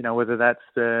 whether that's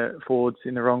the forwards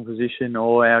in the wrong position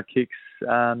or our kicks,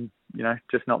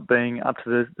 just not being up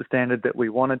to the standard that we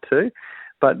wanted to.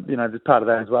 But, there's part of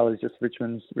that as well is just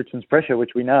Richmond's pressure,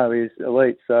 which we know is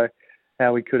elite. So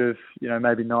how we could have,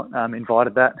 maybe not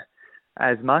invited that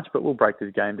as much, but we'll break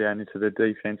this game down into the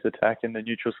defence, attack and the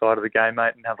neutral side of the game,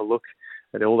 mate, and have a look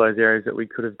at all those areas that we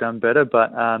could have done better.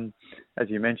 But as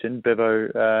you mentioned,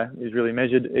 Bevo is really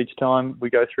measured each time we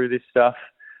go through this stuff,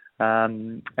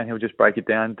 and he'll just break it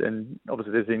down. And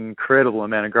obviously there's an incredible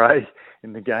amount of grey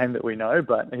in the game that we know,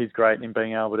 but he's great in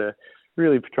being able to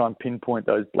really try and pinpoint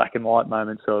those black and white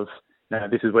moments of,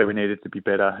 this is where we needed to be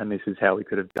better and this is how we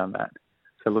could have done that.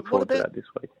 So look forward to that this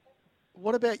week.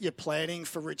 What about your planning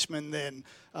for Richmond then?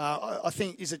 I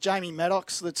think, is it Jamie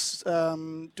Maddox that's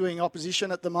doing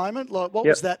opposition at the moment? Like, what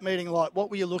was that meeting like? What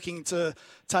were you looking to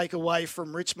take away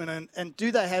from Richmond? And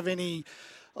do they have any,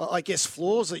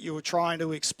 flaws that you were trying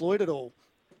to exploit at all?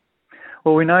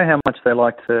 Well, we know how much they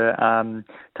like to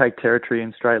take territory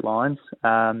in straight lines,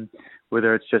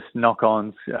 whether it's just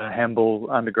knock-ons, handball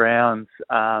undergrounds,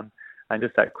 and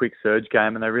just that quick surge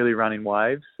game, and they really run in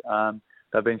waves.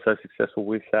 They've been so successful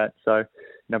with that. So,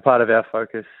 part of our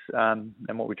focus and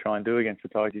what we try and do against the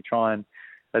Tigers, you try and,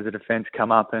 as a defence,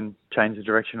 come up and change the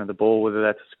direction of the ball, whether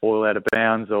that's a spoil out of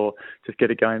bounds or just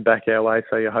get it going back our way.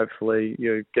 So hopefully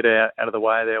you get out of the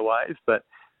way of their ways. But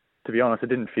to be honest, it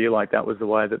didn't feel like that was the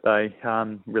way that they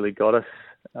really got us.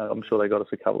 I'm sure they got us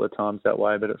a couple of times that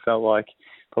way, but it felt like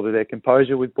probably their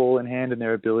composure with ball in hand and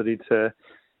their ability to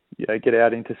get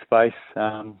out into space,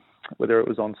 whether it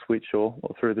was on switch or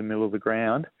through the middle of the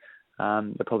ground.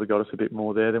 They probably got us a bit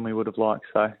more there than we would have liked.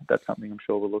 So that's something I'm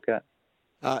sure we'll look at.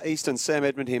 Easton, Sam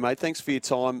Edmund here, mate. Thanks for your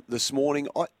time this morning.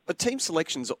 Team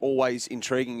selections are always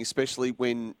intriguing, especially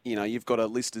when you've got a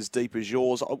list as deep as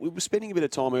yours. We were spending a bit of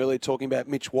time earlier talking about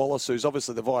Mitch Wallace, who's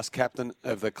obviously the vice captain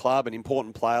of the club, an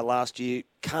important player last year.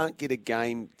 Can't get a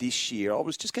game this year. I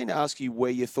was just keen to ask you where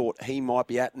you thought he might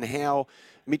be at and how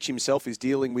Mitch himself is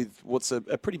dealing with what's a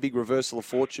pretty big reversal of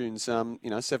fortunes. 7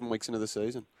 weeks into the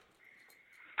season.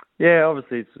 Yeah,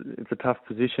 obviously it's a tough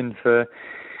position for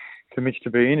Mitch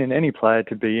to be in and any player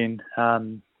to be in,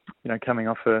 coming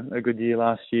off a good year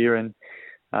last year and,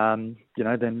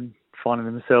 then finding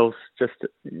themselves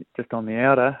just on the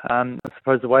outer. I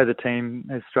suppose the way the team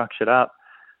has structured up,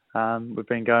 we've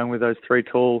been going with those 3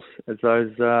 tools as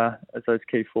those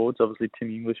key forwards. Obviously, Tim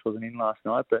English wasn't in last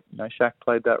night, but Shaq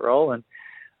played that role, and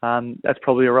that's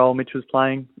probably a role Mitch was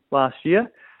playing last year.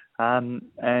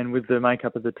 And with the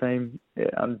makeup of the team,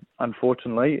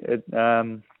 unfortunately,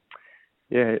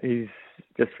 he's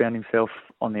just found himself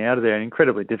on the outer there, and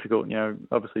incredibly difficult.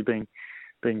 Obviously being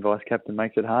vice captain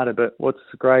makes it harder. But what's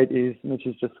great is Mitch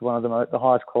is just one of the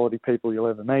highest quality people you'll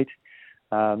ever meet,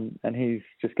 and he's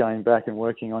just going back and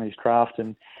working on his craft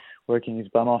and working his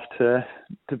bum off to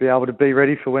be able to be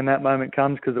ready for when that moment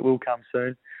comes, because it will come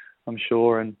soon, I'm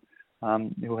sure, and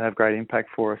he'll have great impact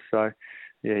for us. So.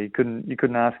 Yeah, you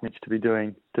couldn't ask Mitch to be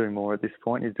doing more at this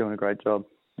point. He's doing a great job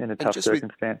in a tough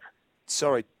circumstance.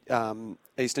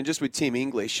 Easton, just with Tim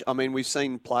English, I mean, we've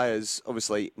seen players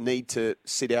obviously need to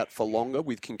sit out for longer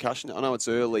with concussion. I know it's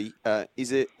early.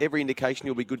 Is it every indication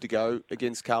he'll be good to go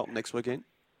against Carlton next weekend?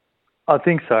 I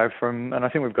think so. And I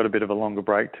think we've got a bit of a longer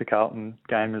break to Carlton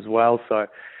game as well, so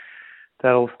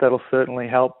that'll certainly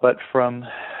help. But from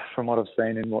what I've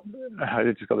seen and I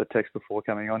just got the text before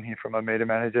coming on here from my media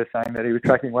manager saying that he was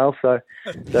tracking well, so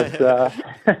that's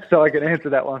so I can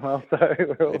answer that one well. So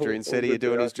Adrian said you're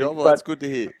doing his job. Well, that's good to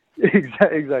hear.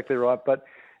 Exactly right. But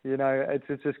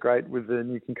it's just great with the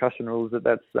new concussion rules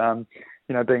that's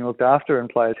being looked after, and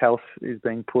players' health is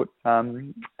being put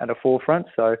at a forefront.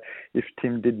 So if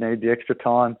Tim did need the extra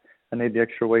time and need the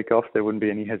extra week off, there wouldn't be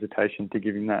any hesitation to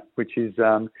give him that, which is.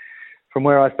 From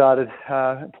where I started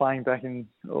playing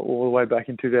all the way back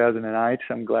in 2008,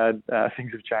 I'm glad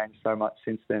things have changed so much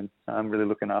since then. I'm really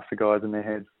looking after guys in their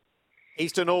heads.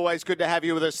 Easton, always good to have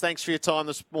you with us. Thanks for your time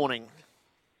this morning.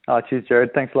 Cheers,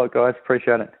 Jared. Thanks a lot, guys.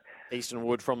 Appreciate it. Easton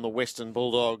Wood from the Western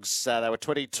Bulldogs. They were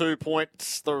 22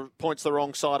 points, the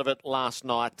wrong side of it last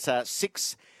night.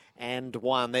 6-1.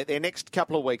 Their next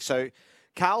couple of weeks. So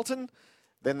Carlton...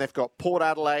 Then they've got Port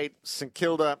Adelaide, St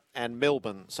Kilda and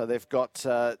Melbourne. So they've got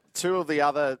 2 of the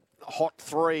other hot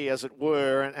 3, as it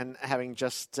were, and having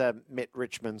just met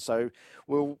Richmond. So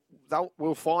we'll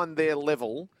find their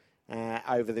level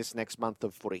over this next month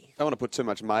of footy. I don't want to put too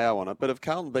much mayo on it, but have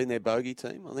Carlton been their bogey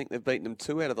team? I think they've beaten them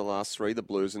 2 out of the last 3, the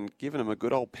Blues, and given them a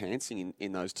good old pantsing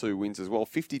in those 2 wins as well.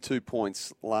 52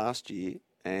 points last year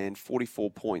and 44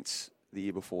 points the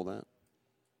year before that.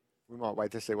 We might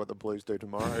wait to see what the Blues do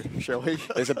tomorrow, shall we?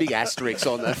 There's a big asterisk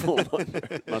on that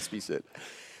one, must be said.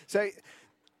 So,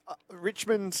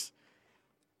 Richmond's,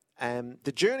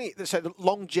 the journey, so the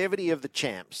longevity of the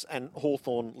champs, and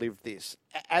Hawthorn lived this.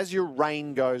 As your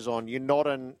reign goes on, you're not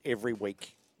an every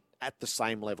week at the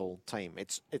same level team.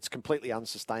 It's completely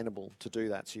unsustainable to do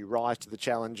that. So you rise to the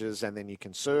challenges and then you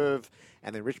can serve.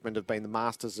 And then Richmond have been the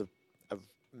masters of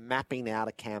mapping out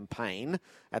a campaign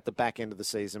at the back end of the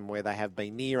season where they have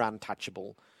been near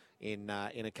untouchable in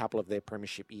a couple of their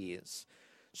premiership years.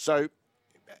 So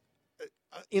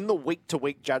in the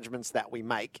week-to-week judgments that we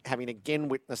make, having again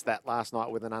witnessed that last night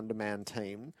with an undermanned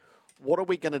team, what are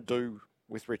we going to do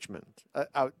with Richmond?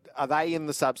 Are they in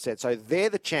the subset? So they're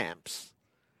the champs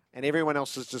and everyone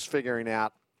else is just figuring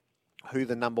out who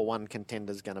the number 1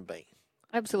 contender is going to be.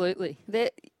 Absolutely.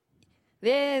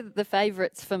 They're the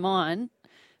favourites for mine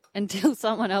until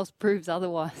someone else proves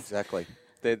otherwise. Exactly.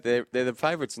 They're the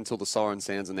favourites until the siren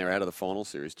sounds and they're out of the final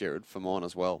series, Jared, for mine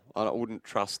as well. I wouldn't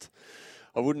trust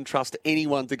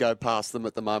anyone to go past them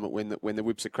at the moment when the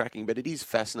whips are cracking. But it is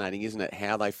fascinating, isn't it,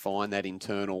 how they find that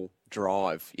internal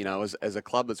drive. As a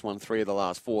club that's won 3 of the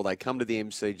last 4, they come to the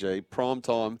MCG,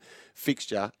 primetime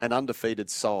fixture, an undefeated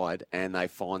side, and they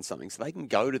find something. So they can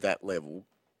go to that level.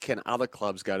 Can other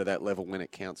clubs go to that level when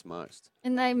it counts most?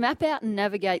 And they map out and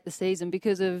navigate the season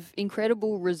because of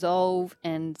incredible resolve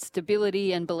and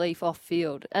stability and belief off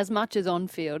field, as much as on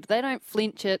field. They don't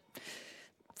flinch at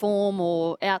form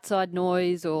or outside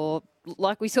noise or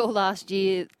like we saw last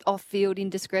year, off-field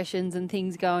indiscretions and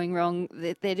things going wrong.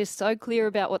 They're just so clear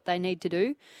about what they need to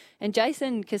do. And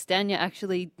Jason Castagna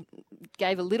actually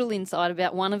gave a little insight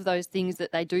about one of those things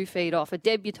that they do feed off. A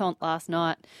debutant last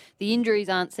night. The injuries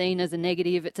aren't seen as a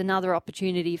negative. It's another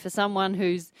opportunity for someone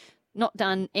who's not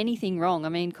done anything wrong. I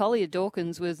mean, Collier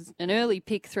Dawkins was an early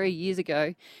pick 3 years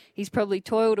ago. He's probably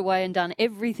toiled away and done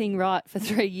everything right for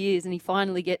 3 years, and he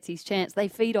finally gets his chance. They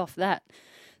feed off that.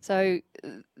 So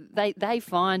they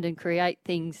find and create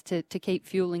things to keep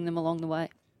fueling them along the way.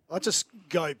 I just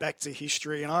go back to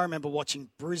history, and I remember watching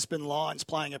Brisbane Lions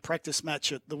playing a practice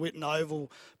match at the Whitten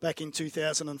Oval back in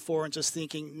 2004 and just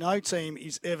thinking no team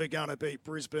is ever going to beat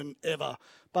Brisbane ever.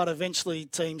 But eventually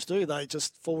teams do. They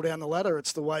just fall down the ladder.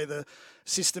 It's the way the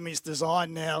system is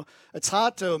designed now. It's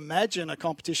hard to imagine a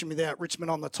competition without Richmond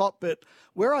on the top, but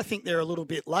where I think they're a little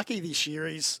bit lucky this year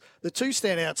is the two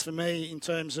standouts for me in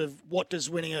terms of what does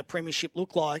winning a premiership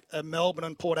look like are Melbourne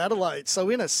and Port Adelaide. So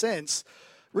in a sense,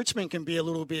 Richmond can be a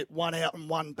little bit one out and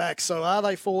one back. So are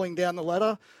they falling down the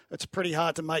ladder? It's pretty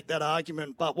hard to make that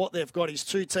argument. But what they've got is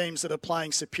two teams that are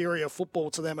playing superior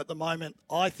football to them at the moment,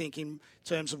 I think, in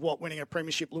terms of what winning a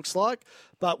premiership looks like.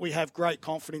 But we have great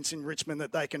confidence in Richmond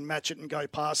that they can match it and go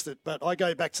past it. But I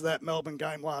go back to that Melbourne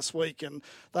game last week, and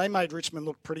they made Richmond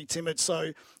look pretty timid.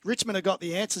 So Richmond have got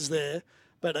the answers there,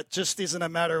 but it just isn't a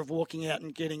matter of walking out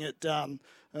and getting it done.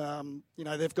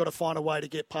 They've got to find a way to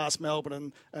get past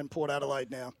Melbourne and Port Adelaide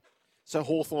now. So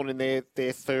Hawthorn in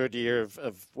their third year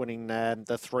of winning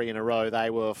the three in a row, they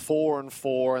were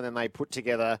 4-4, and then they put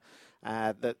together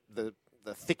the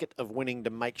thicket of winning to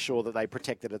make sure that they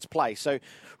protected its place. So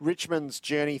Richmond's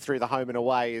journey through the home and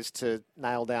away is to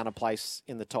nail down a place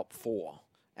in the top four.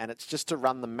 And it's just to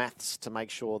run the maths to make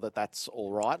sure that that's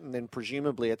all right. And then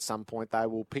presumably at some point they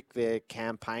will pick their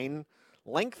campaign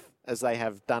length, as they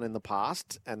have done in the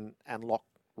past, and lock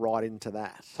right into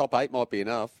that. Top 8 might be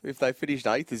enough. If they finished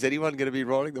 8th, is anyone going to be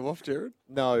writing them off, Jared?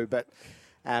 No, but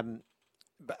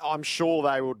I'm sure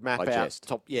they would map out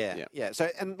top. Yeah. So,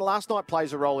 and last night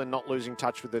plays a role in not losing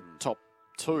touch with the top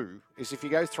two. Is if you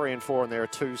go 3 and 4 and there are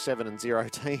 2, 7 and 0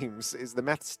 teams, is the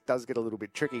maths does get a little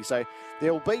bit tricky. So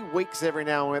there'll be weeks every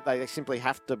now and then they simply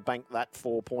have to bank that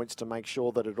 4 points to make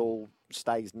sure that it all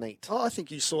stays neat. Oh, I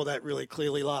think you saw that really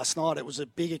clearly last night. It was a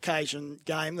big occasion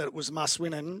game that it was must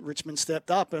win, and Richmond stepped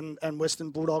up and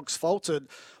Western Bulldogs faltered.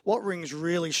 What rings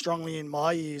really strongly in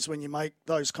my ears when you make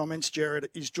those comments, Jared,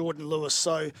 is Jordan Lewis.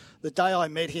 So the day I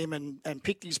met him and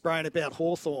picked his brain about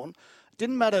Hawthorn, it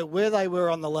didn't matter where they were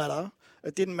on the ladder.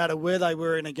 It didn't matter where they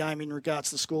were in a game in regards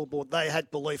to the scoreboard. They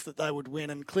had belief that they would win.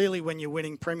 And clearly when you're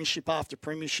winning premiership after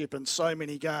premiership in so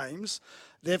many games,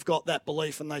 they've got that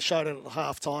belief, and they showed it at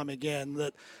half-time again,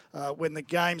 that when the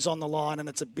game's on the line and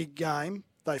it's a big game,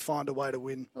 they find a way to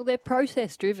win. Well, they're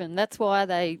process-driven. That's why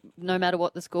they, no matter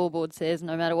what the scoreboard says,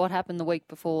 no matter what happened the week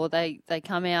before, they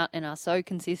come out and are so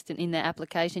consistent in their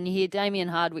application. You hear Damien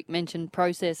Hardwick mention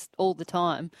process all the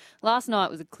time. Last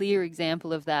night was a clear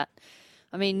example of that.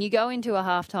 I mean, you go into a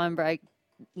halftime break,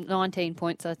 19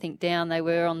 points, I think, down. They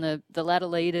were on the ladder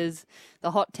leaders,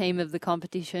 the hot team of the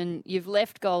competition. You've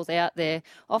left goals out there.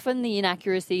 Often the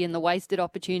inaccuracy and the wasted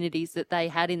opportunities that they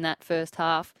had in that first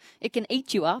half, it can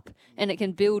eat you up and it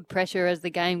can build pressure as the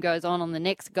game goes on the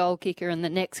next goal kicker and the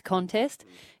next contest.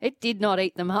 It did not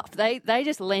eat them up. They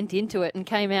just lent into it and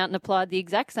came out and applied the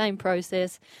exact same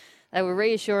process. They were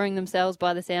reassuring themselves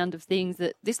by the sound of things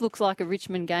that this looks like a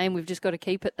Richmond game. We've just got to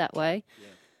keep it that way. Yeah.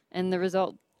 And the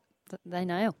result, they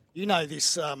nail. You know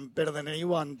this better than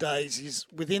anyone, Days, is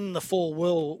within the four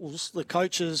walls, the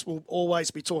coaches will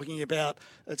always be talking about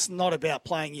it's not about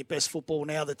playing your best football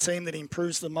now. The team that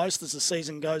improves the most as the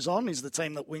season goes on is the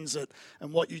team that wins it.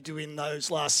 And what you do in those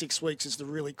last 6 weeks is the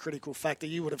really critical factor.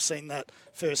 You would have seen that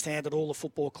firsthand at all the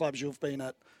football clubs you've been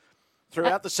at.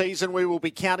 Throughout the season, we will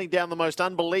be counting down the most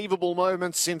unbelievable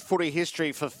moments in footy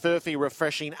history for Furphy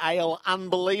Refreshing Ale.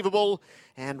 Unbelievable.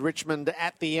 And Richmond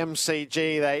at the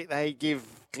MCG, they give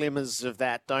glimmers of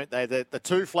that, don't they? The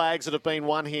two flags that have been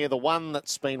won here, the one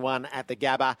that's been won at the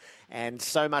Gabba, and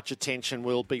so much attention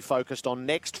will be focused on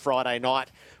next Friday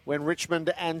night when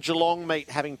Richmond and Geelong meet,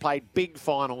 having played big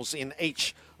finals in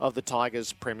each of the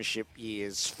Tigers' premiership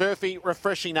years. Furphy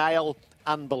Refreshing Ale.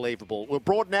 Unbelievable. We'll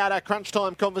broaden out our crunch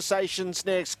time conversations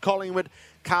next. Collingwood,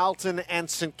 Carlton and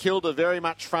St Kilda very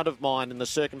much front of mind in the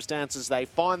circumstances they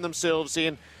find themselves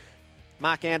in.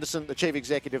 Mark Anderson, the Chief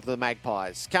Executive of the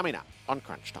Magpies, coming up on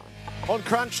Crunch Time. On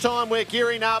Crunch Time, we're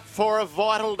gearing up for a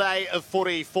vital day of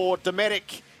footy for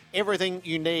Dometic. Everything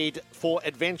you need for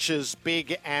adventures,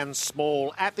 big and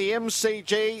small. At the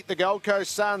MCG, the Gold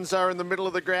Coast Suns are in the middle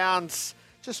of the grounds,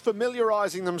 just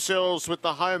familiarising themselves with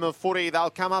the home of footy. They'll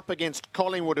come up against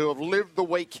Collingwood, who have lived the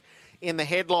week in the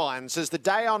headlines. As the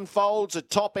day unfolds, a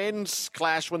top ends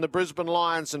clash when the Brisbane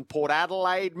Lions and Port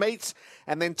Adelaide meet,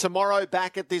 and then tomorrow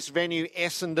back at this venue,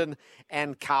 Essendon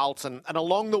and Carlton. And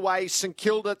along the way, St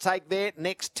Kilda take their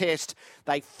next test.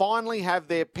 They finally have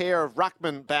their pair of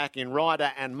ruckmen back in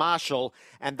Ryder and Marshall,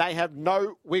 and they have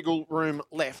no wiggle room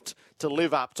left to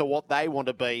live up to what they want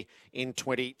to be in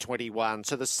 2021.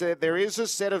 So there is a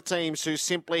set of teams who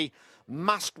simply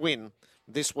must win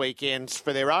this weekend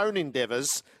for their own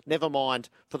endeavours, never mind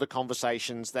for the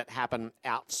conversations that happen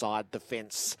outside the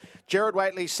fence. Gerard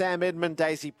Whateley, Sam Edmund,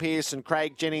 Daisy Pearce and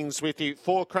Craig Jennings with you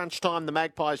for Crunch Time. The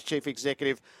Magpies Chief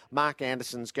Executive, Mark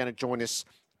Anderson's going to join us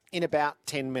in about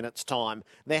 10 minutes' time.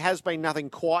 There has been nothing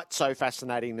quite so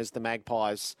fascinating as the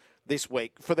Magpies this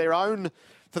week for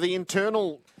the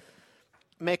internal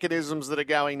mechanisms that are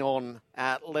going on,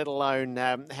 let alone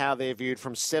how they're viewed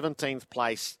from 17th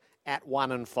place at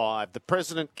 1 and 5. The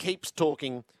president keeps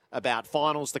talking about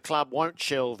finals. The club won't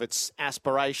shelve its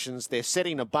aspirations. They're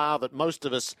setting a bar that most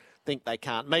of us think they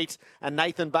can't meet. And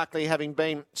Nathan Buckley, having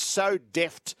been so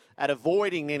deft at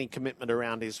avoiding any commitment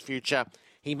around his future,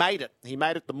 he made it. He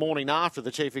made it the morning after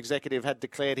the chief executive had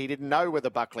declared he didn't know whether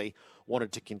Buckley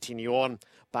wanted to continue on.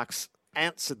 Bucks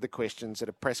answered the questions at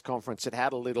a press conference. It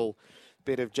had a little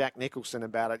bit of Jack Nicholson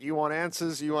about it. You want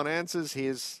answers? You want answers?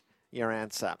 Here's your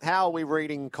answer. How are we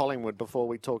reading Collingwood before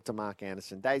we talk to Mark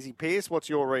Anderson? Daisy Pearce, what's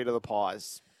your read of the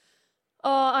Pies?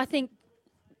 Oh, I think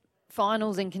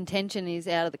finals and contention is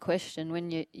out of the question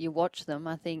when you watch them.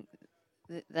 I think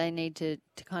that they need to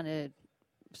kind of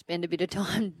spend a bit of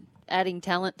time adding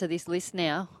talent to this list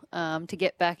now to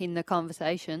get back in the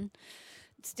conversation.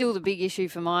 Still, the big issue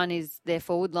for mine is their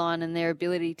forward line and their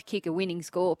ability to kick a winning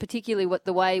score, particularly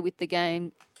the way with the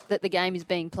game that the game is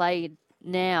being played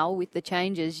now with the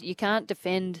changes. You can't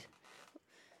defend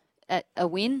a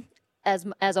win as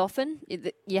often.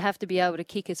 You have to be able to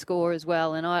kick a score as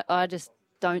well, and I just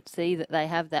don't see that they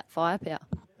have that firepower.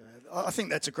 I think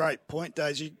that's a great point,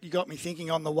 Daisy. You got me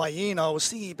thinking on the way in. I was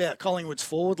thinking about Collingwood's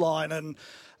forward line, and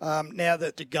now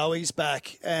that De Goey's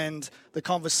back and the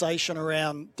conversation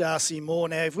around Darcy Moore.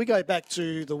 Now, if we go back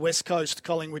to the West Coast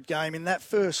Collingwood game, in that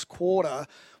first quarter,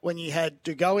 when you had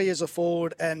De Goey as a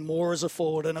forward and Moore as a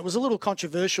forward, and it was a little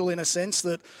controversial in a sense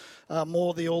that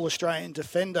Moore, the All-Australian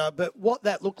defender, but what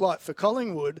that looked like for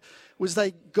Collingwood was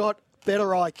they got better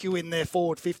IQ in their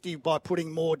forward 50 by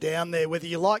putting Moore down there. Whether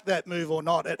you like that move or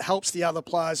not, it helps the other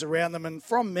players around them. And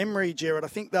from memory, Gerard, I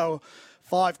think they were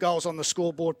 5 goals on the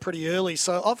scoreboard pretty early.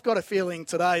 So I've got a feeling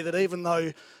today that even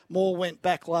though Moore went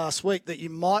back last week, that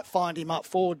you might find him up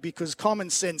forward, because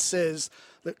common sense says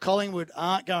that Collingwood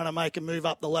aren't going to make a move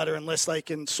up the ladder unless they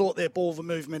can sort their ball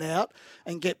movement out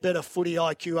and get better footy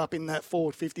IQ up in that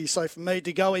forward 50. So for me,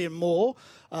 De Goey and Moore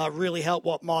really help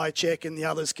what Myercheck and the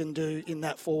others can do in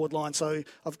that forward line. So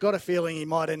I've got a feeling he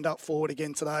might end up forward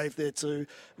again today if they're to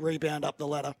rebound up the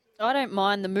ladder. I don't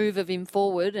mind the move of him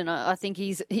forward, and I think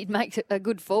he'd make a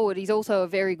good forward. He's also a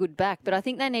very good back, but I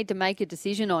think they need to make a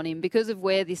decision on him because of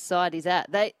where this side is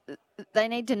at. They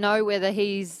need to know whether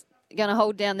he's going to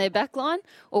hold down their back line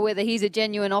or whether he's a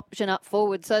genuine option up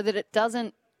forward, so that it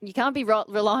doesn't. You can't be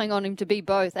relying on him to be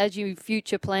both as you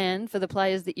future plan for the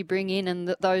players that you bring in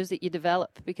and those that you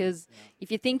develop. Because if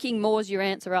you're thinking Moore's your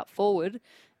answer up forward,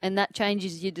 and that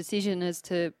changes your decision as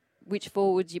to which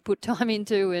forwards you put time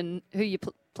into and who you're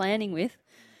planning with,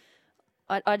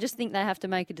 I just think they have to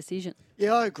make a decision.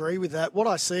 Yeah, I agree with that. What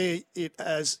I see it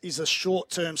as is a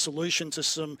short-term solution to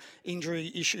some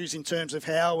injury issues in terms of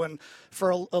how, and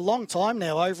for a long time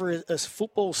now, over a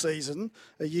football season,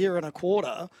 a year and a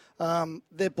quarter,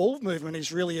 their ball movement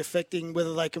is really affecting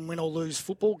whether they can win or lose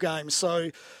football games.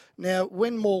 So now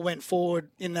when Moore went forward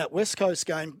in that West Coast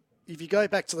game, if you go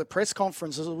back to the press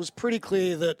conferences, it was pretty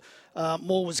clear that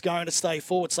Moore was going to stay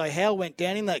forward. So Howe went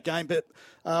down in that game, but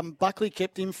Buckley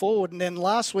kept him forward. And then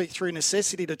last week, through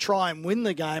necessity to try and win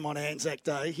the game on Anzac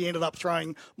Day, he ended up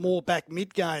throwing Moore back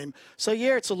mid-game. So,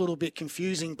 yeah, it's a little bit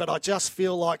confusing, but I just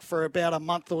feel like for about a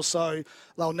month or so,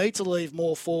 they'll need to leave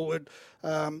Moore forward,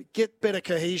 get better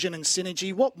cohesion and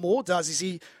synergy. What Moore does is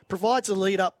he provides a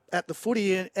lead up at the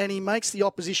footy and he makes the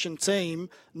opposition team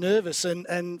nervous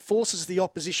and forces the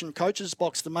opposition coach's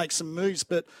box to make some moves.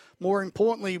 But more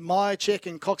importantly, Myercheck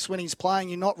and Cox, when he's playing,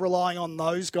 you're not relying on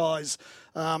those guys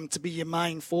to be your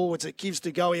main forwards. It gives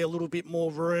De Goey a little bit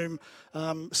more room.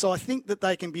 So I think that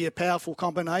they can be a powerful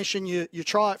combination. You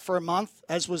try it for a month,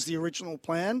 as was the original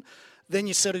plan. Then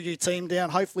you settle your team down.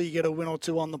 Hopefully you get a win or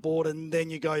two on the board, and then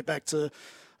you go back to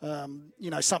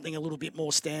something a little bit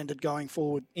more standard going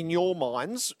forward. In your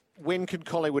minds, when could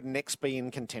Collingwood next be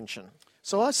in contention?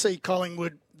 So I see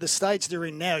Collingwood, the stage they're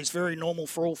in now is very normal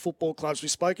for all football clubs. We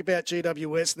spoke about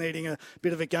GWS needing a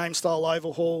bit of a game-style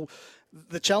overhaul.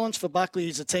 The challenge for Buckley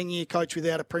is a 10-year coach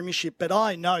without a premiership, but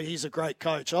I know he's a great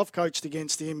coach. I've coached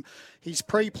against him. He's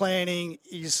pre-planning.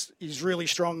 He's really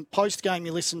strong. Post-game,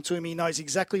 you listen to him. He knows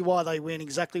exactly why they win,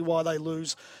 exactly why they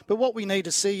lose. But what we need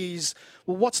to see is,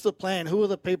 well, what's the plan? Who are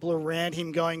the people around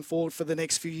him going forward for the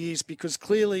next few years? Because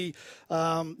clearly,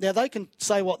 now they can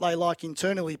say what they like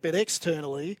internally, but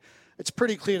externally, it's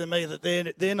pretty clear to me that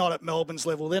they're not at Melbourne's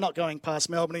level. They're not going past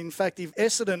Melbourne. In fact, if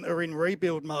Essendon are in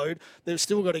rebuild mode, they've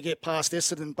still got to get past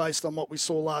Essendon based on what we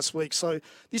saw last week. So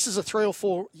this is a 3 or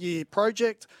 4 year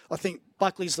project. I think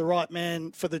Buckley's the right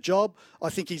man for the job.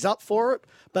 I think he's up for it,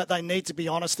 but they need to be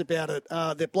honest about it.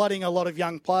 They're blooding a lot of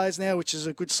young players now, which is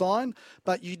a good sign,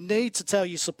 but you need to tell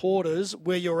your supporters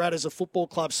where you're at as a football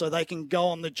club so they can go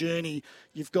on the journey.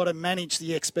 You've got to manage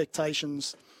the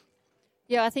expectations.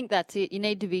 Yeah, I think that's it. You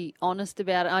need to be honest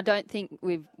about it. I don't think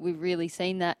we've really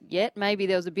seen that yet. Maybe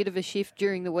there was a bit of a shift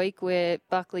during the week where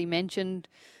Buckley mentioned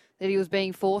that he was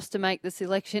being forced to make the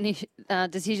selection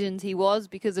decisions he was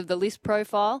because of the list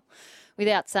profile.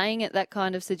 Without saying it, that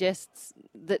kind of suggests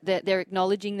that they're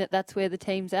acknowledging that that's where the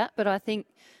team's at. But I think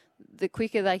the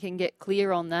quicker they can get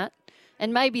clear on that,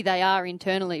 and maybe they are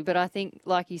internally, but I think,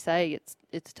 like you say,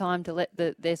 it's time to let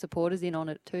their supporters in on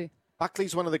it too.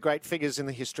 Buckley's one of the great figures in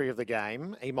the history of the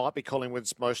game. He might be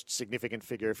Collingwood's most significant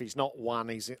figure. If he's not one,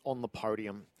 he's on the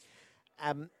podium.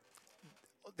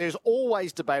 There's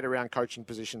always debate around coaching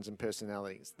positions and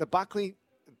personalities. The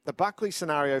Buckley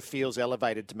scenario feels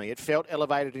elevated to me. It felt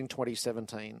elevated in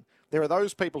 2017. There are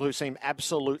those people who seem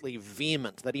absolutely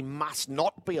vehement that he must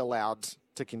not be allowed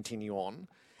to continue on.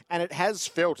 And it has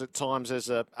felt at times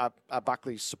as a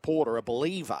Buckley supporter, a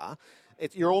believer,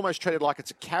 you're almost treated like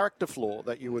it's a character flaw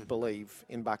that you would believe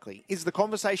in Buckley. Is the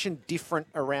conversation different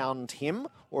around him,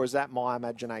 or is that my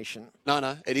imagination?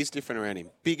 No, it is different around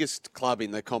him. Biggest club in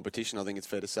the competition, I think it's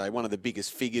fair to say. One of the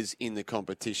biggest figures in the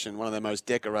competition, one of the most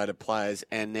decorated players,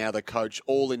 and now the coach,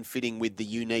 all in fitting with the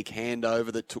unique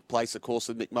handover that took place, of course,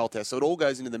 with Mick Malthouse. So it all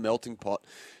goes into the melting pot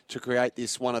to create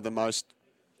this one of the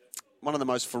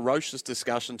most ferocious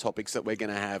discussion topics that we're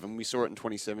going to have, and we saw it in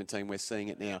 2017. We're seeing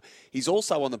it now. He's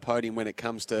also on the podium when it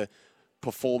comes to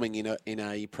performing in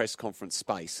a press conference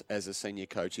space as a senior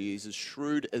coach. He is as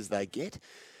shrewd as they get.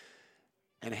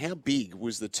 And how big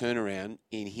was the turnaround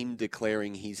in him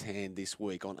declaring his hand this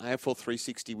week on AFL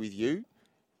 360 with you?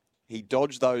 He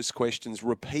dodged those questions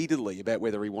repeatedly about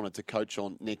whether he wanted to coach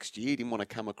on next year. He didn't want to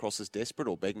come across as desperate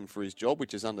or begging for his job,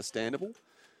 which is understandable.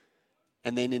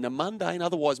 And then in a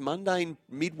otherwise mundane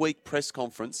midweek press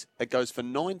conference, it goes for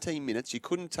 19 minutes. You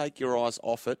couldn't take your eyes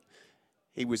off it.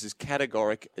 He was as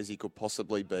categoric as he could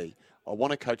possibly be. I want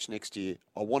to coach next year.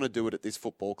 I want to do it at this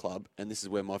football club, and this is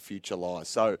where my future lies.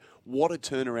 So what a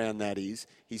turnaround that is.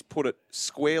 He's put it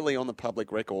squarely on the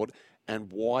public record,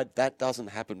 and why that doesn't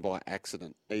happen by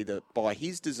accident. Either by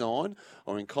his design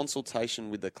or in consultation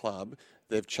with the club,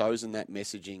 they've chosen that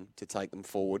messaging to take them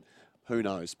forward. Who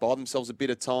knows? Buy themselves a bit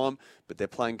of time, but they're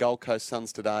playing Gold Coast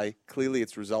Suns today. Clearly,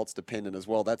 it's results dependent as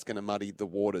well. That's going to muddy the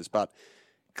waters. But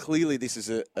clearly, this is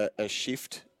a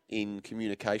shift in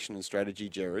communication and strategy,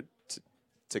 Jared,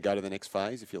 to go to the next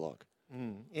phase, if you like.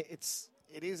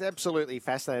 It is absolutely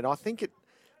fascinating. I think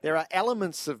there are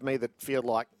elements of me that feel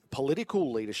like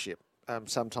political leadership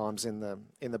sometimes in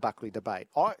the Buckley debate.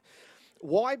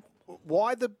 Why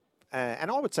the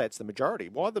and I would say it's the majority.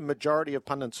 Why the majority of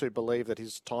pundits who believe that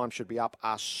his time should be up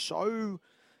are so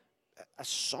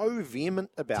vehement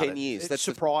about it. 10 years. That's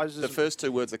surprises. The first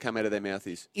two words that come out of their mouth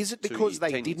is. Is it because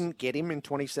they didn't get him in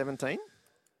 2017?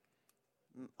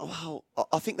 Well,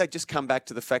 I think they just come back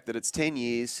to the fact that it's 10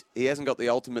 years. He hasn't got the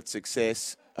ultimate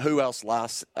success. Who else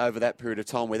lasts over that period of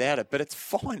time without it? But it's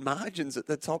fine margins at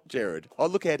the top, Jared. I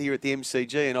look out here at the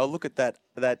MCG and I look at that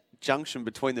junction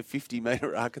between the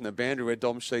 50-metre arc and the boundary where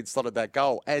Dom Sheed slotted that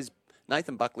goal. As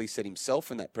Nathan Buckley said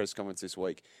himself in that press conference this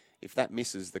week, if that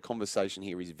misses, the conversation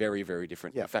here is very, very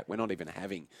different. Yeah. In fact, we're not even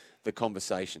having the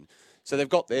conversation. So they've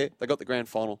got there. They got the grand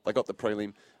final. They got the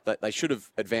prelim. They should have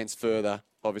advanced further.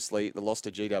 Obviously, the loss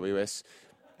to GWS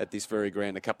at this very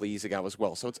ground a couple of years ago as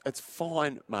well. So it's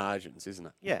fine margins, isn't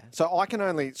it? Yeah. So I can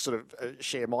only sort of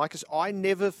share my, because I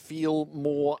never feel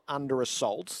more under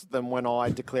assault than when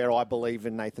I declare I believe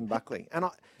in Nathan Buckley. And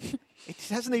it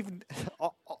hasn't even,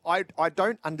 I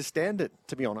don't understand it,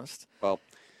 to be honest. Well,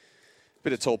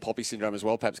 bit of tall poppy syndrome as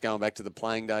well, perhaps going back to the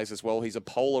playing days as well. He's a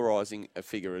polarising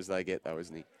figure as they get, though,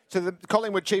 isn't he? So the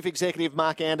Collingwood Chief Executive,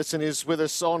 Mark Anderson, is with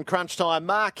us on Crunch Time.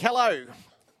 Mark, hello.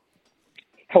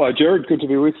 Hello, Jared. Good to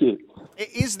be with you.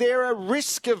 Is there a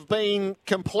risk of being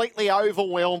completely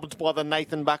overwhelmed by the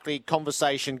Nathan Buckley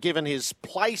conversation, given his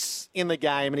place in the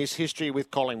game and his history with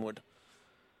Collingwood?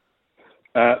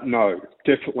 No,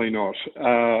 definitely not.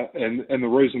 And the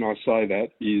reason I say that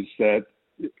is that,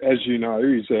 as you know,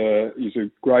 he's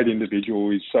a great individual.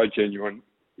 He's so genuine.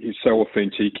 He's so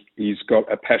authentic. He's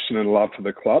got a passion and love for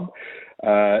the club.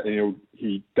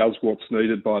 He does what's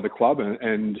needed by the club,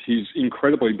 and he's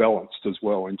incredibly balanced as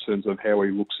well in terms of how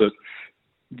he looks at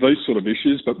these sort of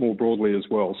issues, but more broadly as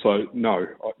well. So, no,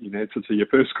 in answer to your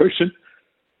first question.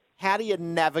 How do you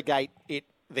navigate it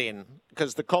then?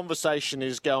 Because the conversation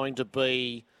is going to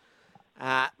be,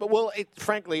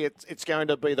 frankly, it's going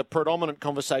to be the predominant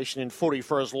conversation in footy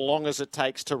for as long as it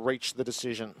takes to reach the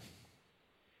decision.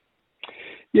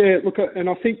 Yeah, look, and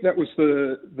I think that was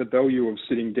the value of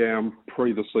sitting down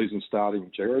pre the season starting,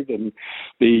 Jared, and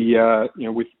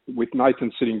with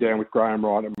Nathan sitting down with Graham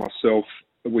Wright and myself,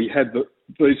 we had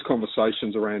these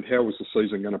conversations around how was the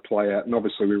season going to play out, and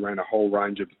obviously we ran a whole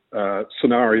range of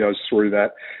scenarios through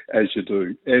that, as you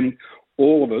do, and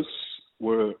all of us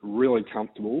were really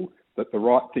comfortable that the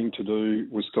right thing to do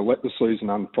was to let the season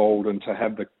unfold and to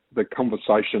have the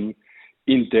conversation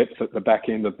in depth at the back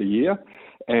end of the year.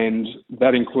 And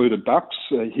that included Bucks.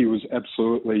 He was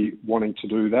absolutely wanting to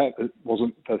do that. It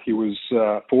wasn't that he was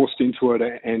forced into it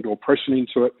and or pressured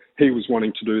into it. He was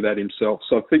wanting to do that himself.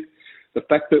 So I think the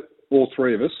fact that all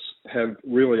three of us have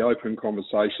really open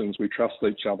conversations, we trust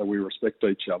each other, we respect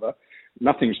each other,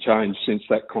 nothing's changed since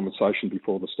that conversation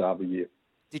before the start of the year.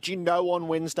 Did you know on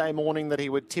Wednesday morning that he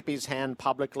would tip his hand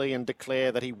publicly and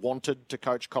declare that he wanted to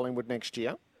coach Collingwood next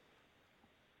year?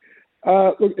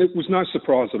 Look, it was no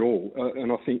surprise at all,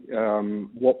 and I think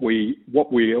what we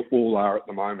all are at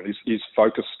the moment is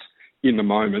focused in the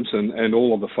moment, and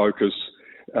all of the focus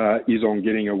is on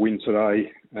getting a win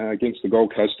today against the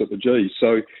Gold Coast at the G.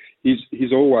 So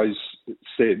he's always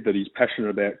said that he's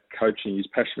passionate about coaching, he's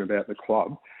passionate about the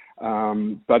club,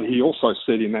 but he also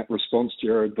said in that response,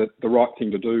 Jared, that the right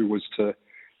thing to do was to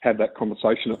have that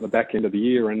conversation at the back end of the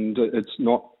year, and it's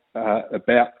not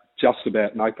just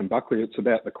about Nathan Buckley, it's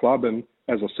about the club. And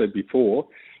as I said before,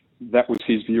 that was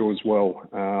his view as well,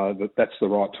 that's the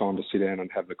right time to sit down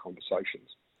and have the conversations.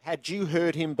 Had you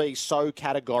heard him be so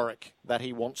categoric that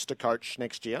he wants to coach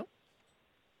next year?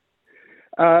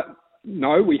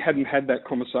 No, we hadn't had that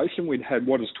conversation. We'd had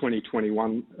what does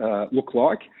 2021 look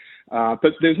like?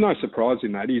 But there's no surprise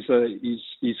in that.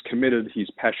 He's committed,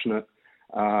 he's passionate,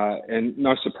 and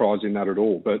no surprise in that at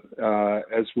all. But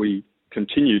as we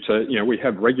continue to, we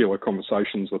have regular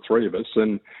conversations, the three of us,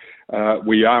 and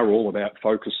we are all about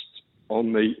focused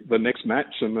on the next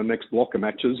match and the next block of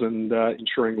matches and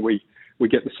ensuring we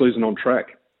get the season on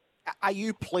track. Are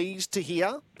you pleased to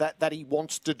hear that he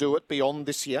wants to do it beyond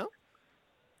this year?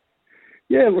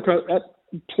 Yeah, look, I'm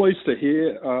pleased to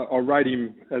hear. I rate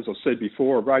him, as I said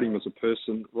before, I rate him as a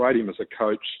person, rate him as a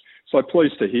coach. So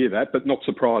pleased to hear that, but not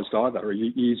surprised either.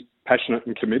 He's passionate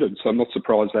and committed, so I'm not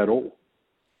surprised at all.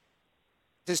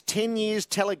 Does 10 years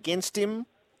tell against him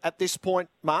at this point,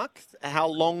 Mark? How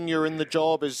long you're in the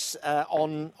job is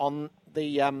on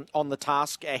the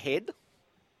task ahead?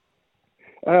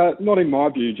 Not in my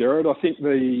view, Jared. I think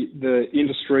the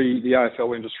industry, the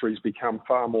AFL industry, has become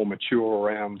far more mature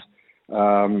around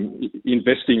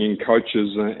investing in coaches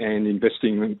and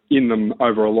investing in them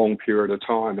over a long period of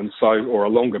time, or a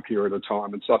longer period of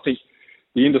time. And so I think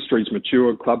the industry's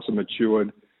matured, clubs are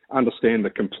matured, understand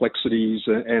the complexities,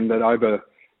 and that over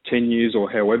 10 years or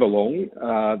however long,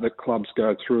 the clubs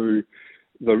go through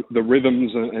the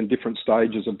rhythms and different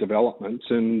stages of development.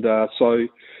 And so,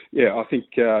 I think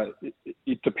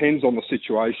it depends on the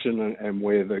situation and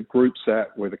where the group's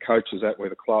at, where the coach is at, where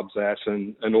the club's at,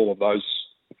 and all of those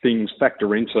things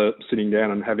factor into sitting down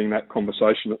and having that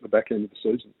conversation at the back end of the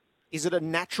season. Is it a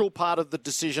natural part of the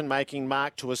decision-making,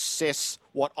 Mark, to assess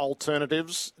what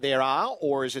alternatives there are,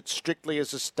 or is it strictly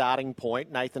as a starting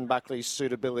point, Nathan Buckley's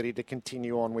suitability to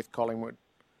continue on with Collingwood?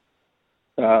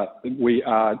 We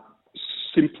are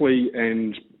simply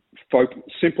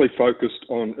focused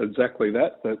on exactly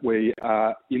that we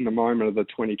are in the moment of the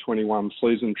 2021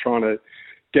 season trying to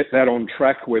get that on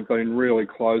track. We've been really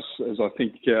close, as I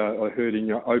think I heard in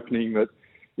your opening, that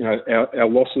our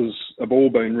losses have all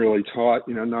been really tight,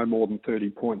 no more than 30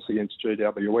 points against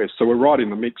GWS. So we're right in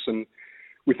the mix, and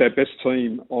with our best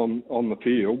team on the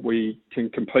field, we can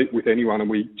compete with anyone, and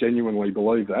we genuinely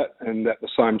believe that. And at the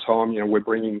same time, we're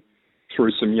bringing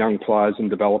through some young players and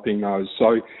developing those.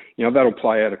 So, that'll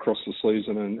play out across the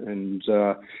season, and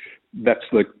that's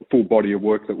the full body of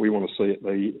work that we want to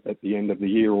see at the end of the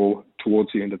year or towards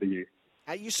the end of the year.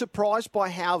 Are you surprised by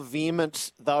how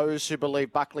vehement those who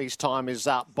believe Buckley's time is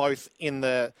up, both in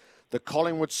the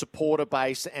Collingwood supporter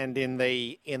base and in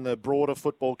the broader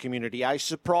football community? Are you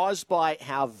surprised by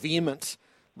how vehement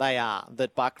they are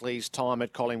that Buckley's time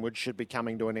at Collingwood should be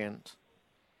coming to an end?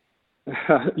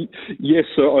 Yes,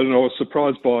 and I was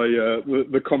surprised by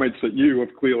the comments that you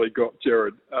have clearly got,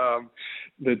 Jared.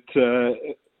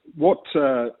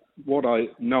 What I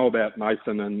know about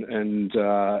Nathan and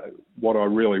what I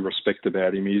really respect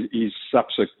about him is he's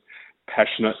such a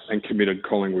passionate and committed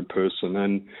Collingwood person,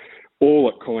 and all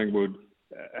at Collingwood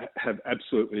have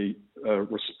absolutely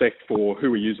respect for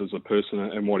who he is as a person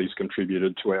and what he's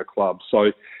contributed to our club.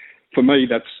 So for me,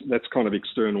 that's kind of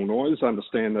external noise. I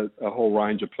understand that a whole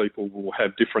range of people will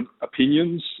have different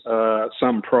opinions,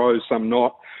 some pro, some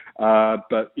not,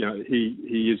 but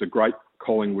he is a great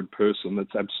Collingwood person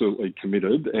that's absolutely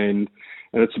committed, and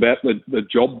it's about the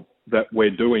job that we're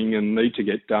doing and need to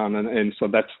get done, and so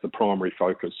that's the primary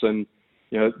focus. And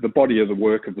the body of the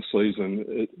work of the season,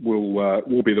 it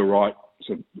will be the right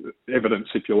sort of evidence,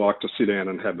 if you like, to sit down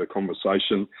and have the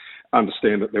conversation,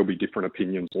 understand that there'll be different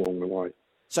opinions along the way.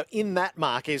 So in that,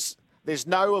 Mark, there's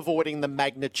no avoiding the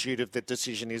magnitude of the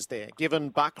decision, is there? Given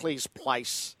Buckley's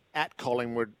place at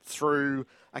Collingwood through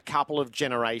a couple of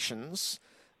generations,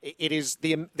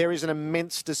 there is an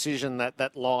immense decision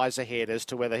that lies ahead as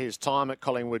to whether his time at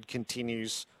Collingwood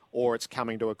continues or it's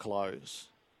coming to a close.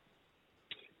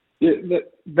 Yeah,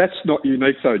 that's not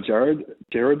unique though, Jared.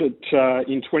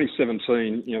 In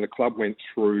 2017, the club went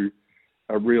through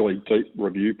a really deep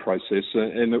review process,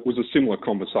 and it was a similar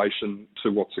conversation to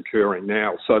what's occurring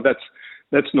now. So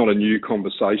that's not a new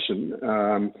conversation.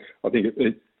 I think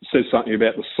it says something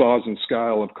about the size and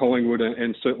scale of Collingwood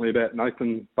and certainly about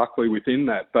Nathan Buckley within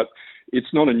that. But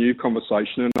it's not a new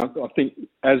conversation, and I think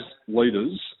as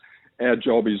leaders, our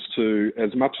job is to,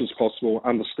 as much as possible,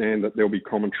 understand that there'll be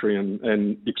commentary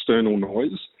and external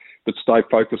noise, but stay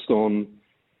focused on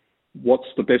what's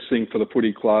the best thing for the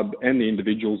footy club and the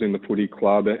individuals in the footy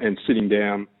club, and sitting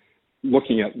down,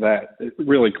 looking at that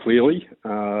really clearly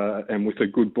and with a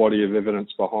good body of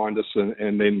evidence behind us,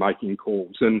 and then making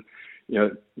calls. And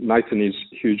Nathan is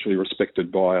hugely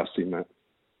respected by us in that.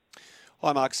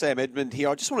 Hi, Mark. Sam Edmund here.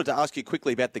 I just wanted to ask you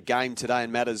quickly about the game today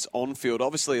and matters on field.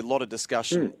 Obviously, a lot of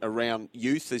discussion around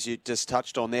youth, as you just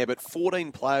touched on there, but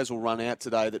 14 players will run out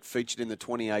today that featured in the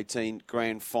 2018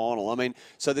 grand final. I mean,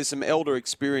 so there's some elder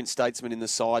experienced statesmen in the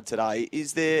side today.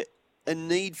 Is there a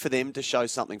need for them to show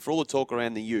something? For all the talk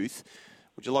around the youth,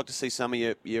 would you like to see some of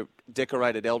your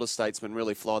decorated elder statesmen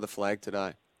really fly the flag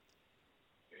today?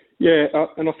 Yeah,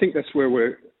 and I think that's where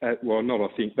we're at. Well, not I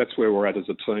think, that's where we're at as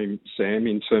a team, Sam,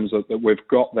 in terms of that we've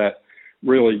got that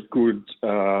really good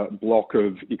block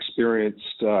of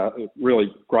experienced,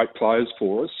 really great players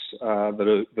for us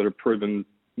that are proven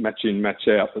match in, match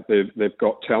out, that they've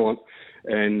got talent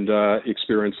and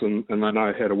experience and they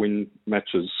know how to win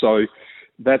matches. So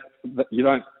that you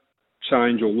don't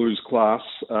change or lose class.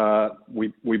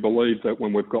 We believe that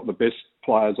when we've got the best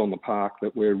players on the park,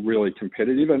 that we're really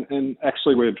competitive, and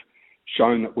actually we've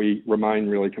shown that we remain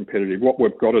really competitive. What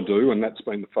we've got to do, and that's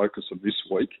been the focus of this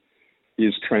week,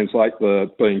 is translate the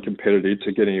being competitive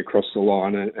to getting across the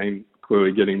line and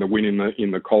clearly getting the win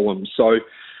in the column. So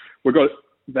we've got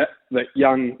that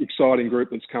young, exciting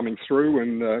group that's coming through,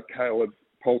 and Caleb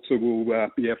Poulter will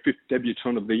be our 5th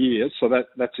debutant of the year. So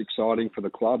that's exciting for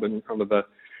the club and kind of the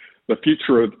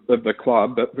future of the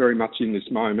club. But very much in this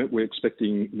moment, we're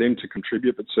expecting them to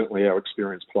contribute, but certainly our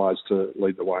experienced players to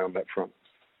lead the way on that front.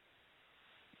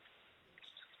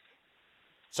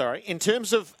 Sorry, in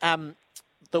terms of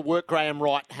the work Graham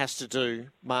Wright has to do,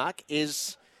 Mark,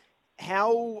 is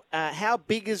how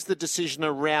big is the decision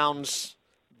around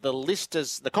the list,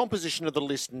 as the composition of the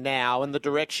list now, and the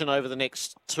direction over the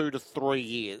next 2 to 3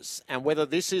 years, and whether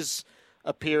this is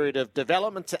a period of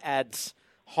development to add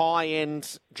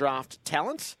high-end draft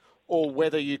talent, or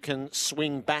whether you can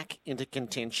swing back into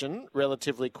contention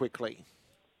relatively quickly?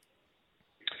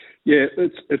 Yeah,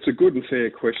 it's a good and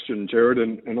fair question, Jared,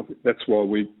 and I think that's why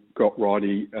we got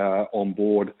Righty on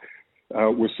board.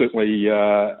 We're certainly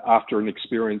after an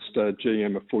experienced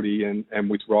GM of footy, and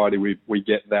with Righty we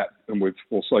get that, and we've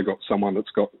also got someone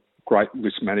that's got great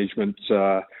list management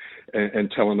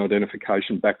and talent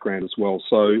identification background as well.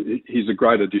 So he's a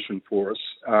great addition for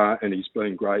us, and he's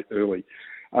been great early.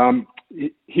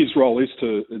 His role is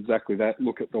to exactly that,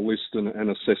 look at the list and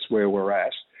assess where we're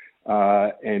at.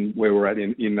 And where we're at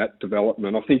in that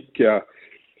development. I think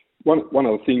one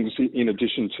of the things, in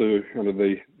addition to kind of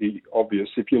the obvious,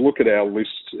 if you look at our list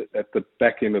at the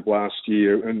back end of last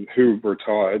year and who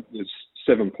retired, there's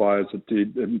 7 players that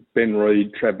did: Ben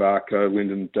Reid, Trav Arco,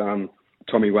 Lyndon Dunn,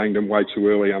 Tommy Langdon way too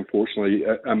early, unfortunately,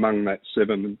 among that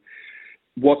 7.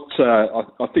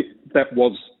 I think that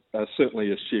was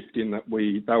certainly a shift in that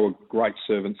they were great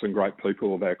servants and great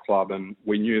people of our club, and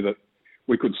we knew that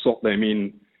we could slot them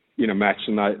in a match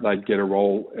and they'd get a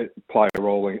role, play a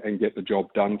role and get the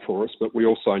job done for us. But we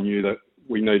also knew that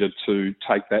we needed to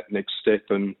take that next step,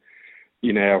 and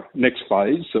in our next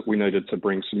phase that we needed to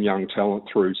bring some young talent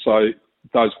through. So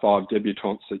those 5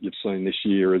 debutants that you've seen this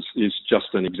year is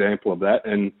just an example of that.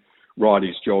 And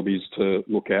Righty's job is to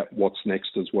look at what's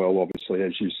next as well, obviously,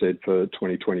 as you said, for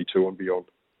 2022 and beyond.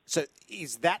 So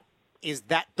is that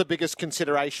the biggest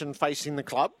consideration facing the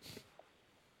club?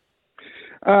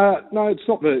 No, it's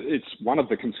not. It's one of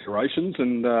the considerations,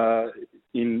 and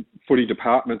in footy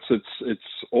departments, it's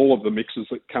all of the mixes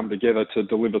that come together to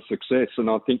deliver success. And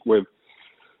I think we've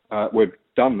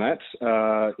done that.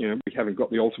 We haven't got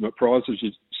the ultimate prize, as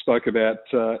you spoke about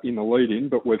in the lead-in,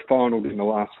 but we've finalled in the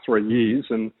last 3 years.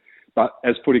 But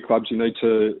as footy clubs, you need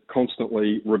to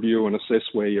constantly review and assess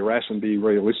where you're at and be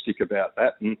realistic about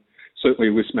that. And certainly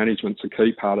list management's a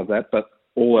key part of that, but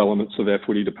all elements of our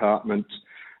footy department,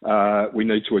 we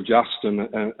need to adjust and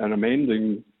amend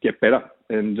and get better.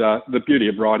 And the beauty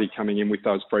of Righty coming in with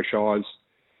those fresh eyes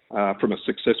from a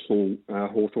successful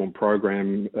Hawthorn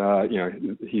program,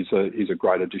 he's a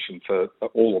great addition for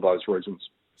all of those reasons.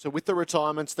 So with the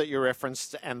retirements that you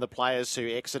referenced and the players who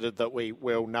exited that we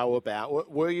will know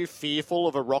about, were you fearful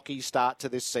of a rocky start to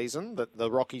this season, the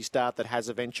rocky start that has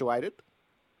eventuated?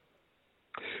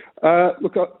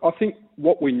 Look, I think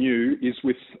what we knew is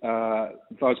with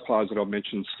those players that I've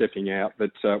mentioned stepping out,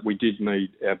 that we did need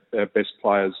our best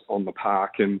players on the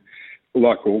park, and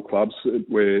like all clubs,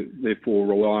 we're therefore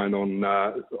relying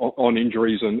on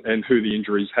injuries and who the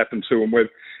injuries happen to, and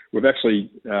we've actually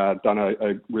done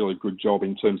a really good job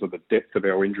in terms of the depth of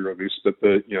our injury list. But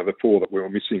the 4 that we were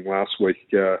missing last week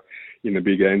in the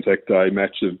big Anzac Day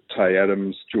match of Tay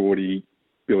Adams, Geordie,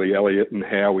 Billy Elliott and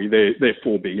Howie, they're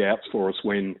 4 big outs for us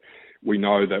when we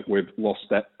know that we've lost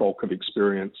that bulk of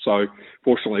experience. So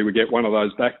fortunately we get one of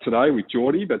those back today with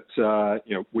Geordie, but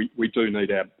we do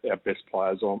need our best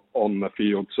players on the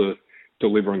field to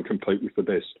deliver and compete with the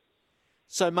best.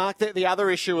 So, Mark, the other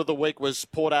issue of the week was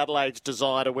Port Adelaide's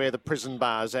desire to wear the prison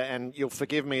bars, and you'll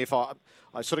forgive me if I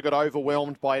sort of got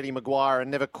overwhelmed by Eddie Maguire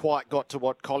and never quite got to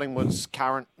what Collingwood's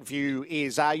current view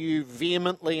is. Are you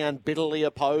vehemently and bitterly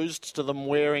opposed to them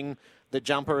wearing the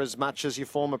jumper as much as your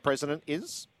former president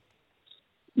is?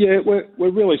 Yeah, we're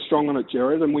really strong on it,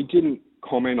 Jared, and we didn't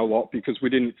comment a lot because we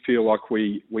didn't feel like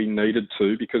we needed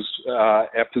to, because our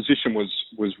position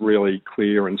was really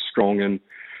clear and strong, and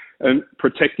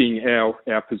protecting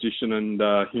our position and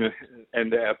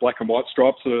our black and white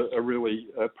stripes are really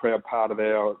a proud part of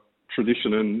our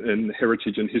tradition and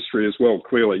heritage and history as well,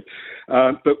 clearly.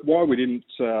 But why we didn't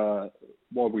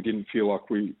feel like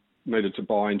we needed to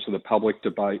buy into the public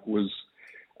debate was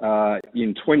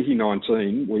in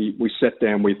 2019 we sat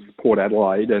down with Port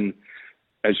Adelaide, and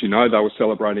as you know, they were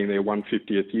celebrating their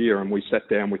 150th year, and we sat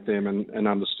down with them and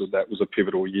understood that was a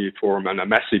pivotal year for them and a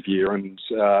massive year, and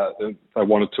they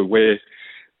wanted to wear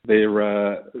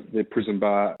their prison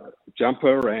bar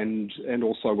jumper, and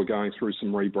also we're going through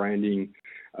some rebranding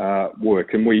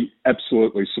work, and we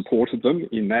absolutely supported them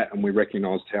in that, and we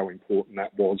recognised how important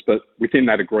that was. But within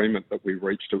that agreement that we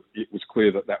reached, it was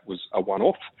clear that was a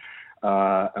one-off,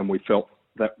 and we felt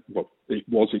that it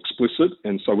was explicit,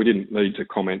 and so we didn't need to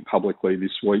comment publicly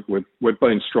this week. We've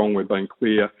been strong, we've been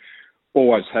clear,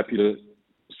 always happy to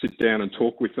sit down and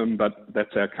talk with them, but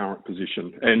that's our current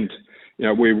position. And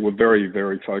we were very,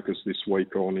 very focused this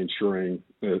week on ensuring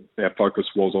that our focus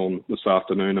was on this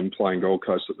afternoon and playing Gold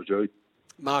Coast at the G.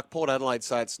 Mark, Port Adelaide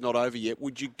say it's not over yet.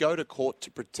 Would you go to court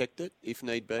to protect it if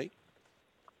need be?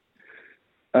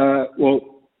 I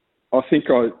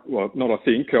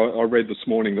read this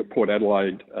morning that Port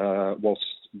Adelaide, whilst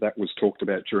that was talked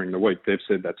about during the week, they've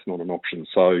said that's not an option.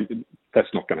 So that's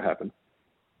not going to happen.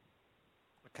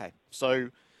 Okay. So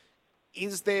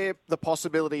is there the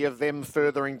possibility of them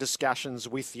furthering discussions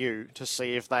with you to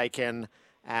see if they can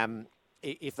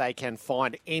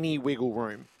find any wiggle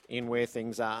room in where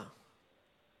things are?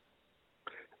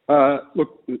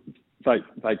 Look,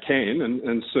 they can,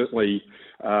 and certainly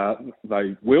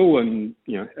they will, and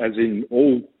as in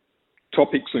all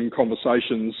topics and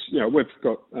conversations, we've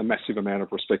got a massive amount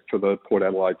of respect for the Port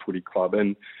Adelaide Footy Club,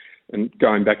 and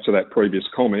going back to that previous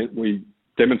comment, we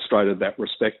demonstrated that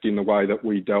respect in the way that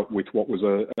we dealt with what was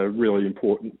a really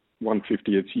important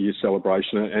 150th year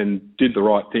celebration and did the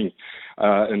right thing,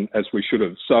 and as we should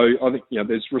have. So I think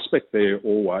there's respect there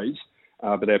always,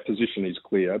 but our position is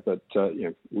clear. But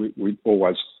we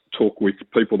always talk with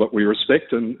people that we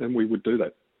respect, and we would do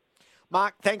that.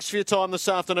 Mark, thanks for your time this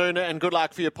afternoon and good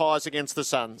luck for your Pies against the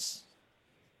Suns.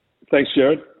 Thanks,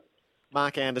 Jared.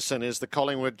 Mark Anderson is the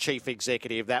Collingwood Chief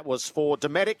Executive. That was for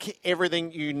Dometic,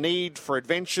 everything you need for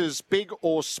adventures, big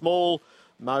or small.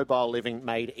 Mobile living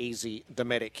made easy.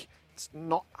 Dometic. It's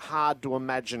not hard to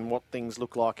imagine what things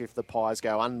look like if the Pies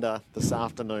go under this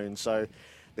afternoon. So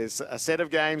there's a set of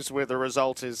games where the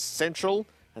result is central,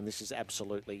 and this is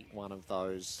absolutely one of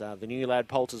those. The new lad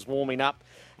Poulter's warming up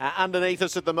underneath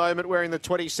us at the moment, wearing the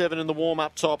 27 in the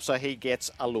warm-up top, so he gets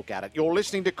a look at it. You're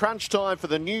listening to Crunch Time for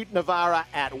the new Navara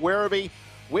at Werribee,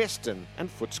 Western and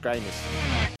Footscray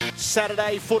Missing.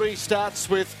 Saturday footy starts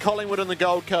with Collingwood and the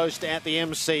Gold Coast at the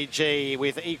MCG,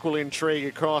 with equal intrigue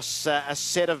across a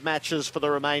set of matches for the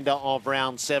remainder of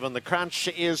round 7. The Crunch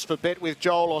is for Bet with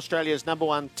Joel, Australia's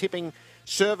 #1 tipping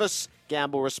service.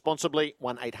 Gamble responsibly.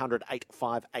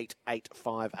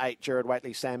 1-800-858-858. Gerard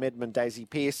Whateley, Sam Edmund, Daisy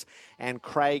Pearce and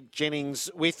Craig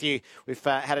Jennings with you. We've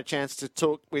had a chance to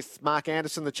talk with Mark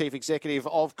Anderson, the Chief Executive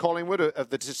of Collingwood, of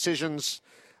the decisions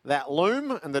that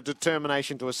loom and the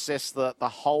determination to assess the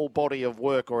whole body of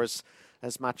work, or as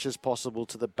much as possible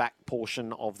to the back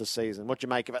portion of the season. What do you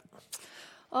make of it?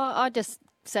 I just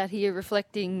sat here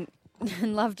reflecting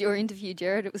and loved your interview,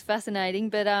 Gerard. It was fascinating.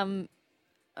 But, I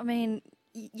mean,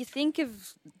 you think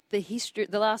of the history,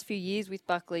 the last few years with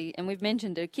Buckley, and we've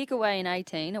mentioned a kick away in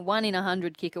 18, a 1 in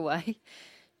 100 kick away,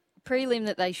 prelim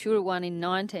that they should have won in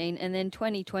 19, and then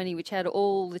 2020, which had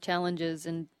all the challenges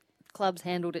and clubs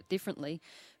handled it differently.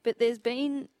 But there's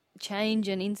been change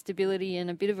and instability and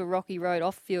a bit of a rocky road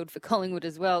off field for Collingwood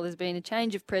as well. There's been a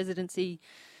change of presidency.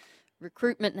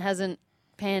 Recruitment hasn't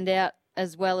panned out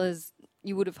as well as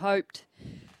you would have hoped.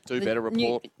 Do Better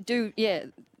report.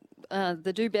 The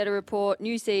Do Better report,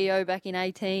 new CEO back in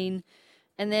 18,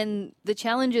 and then the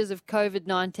challenges of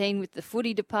COVID-19 with the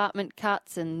footy department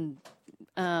cuts and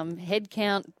head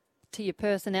count to your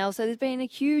personnel. So there's been a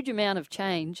huge amount of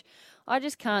change. I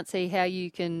just can't see how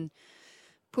you can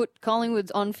put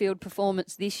Collingwood's on-field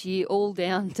performance this year all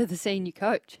down to the senior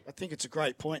coach. I think it's a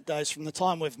great point, Daze. From the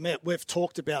time we've met, we've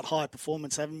talked about high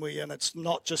performance, haven't we? And it's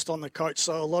not just on the coach.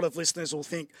 So a lot of listeners will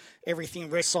think everything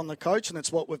rests on the coach, and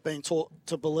it's what we've been taught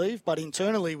to believe. But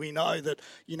internally, we know that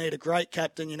you need a great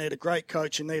captain, you need a great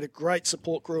coach, you need a great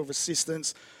support crew of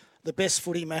assistants, the best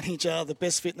footy manager, the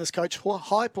best fitness coach.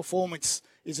 High performance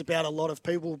is about a lot of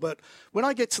people. But when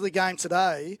I get to the game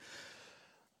today,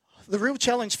 the real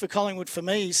challenge for Collingwood for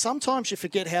me is sometimes you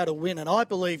forget how to win, and I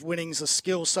believe winning's a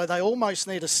skill, so they almost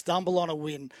need to stumble on a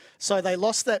win. So they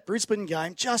lost that Brisbane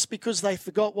game just because they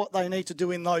forgot what they need to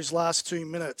do in those last 2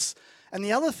 minutes. And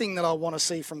the other thing that I want to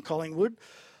see from Collingwood,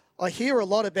 I hear a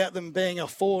lot about them being a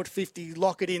forward 50,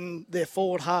 lock it in their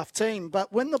forward half team,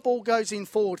 but when the ball goes in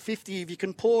forward 50, if you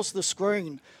can pause the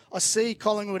screen, I see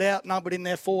Collingwood outnumbered in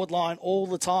their forward line all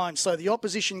the time. So the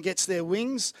opposition gets their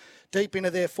wings deep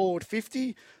into their forward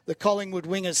 50. The Collingwood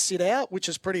wingers sit out, which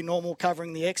is pretty normal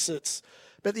covering the exits.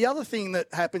 But the other thing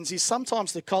that happens is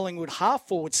sometimes the Collingwood half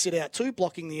forwards sit out too,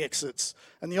 blocking the exits,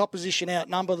 and the opposition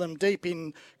outnumber them deep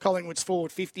in Collingwood's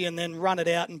forward 50 and then run it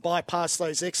out and bypass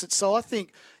those exits. So I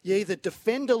think you either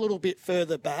defend a little bit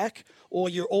further back or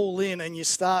you're all in and you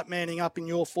start manning up in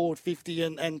your forward 50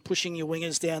 and pushing your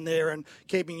wingers down there and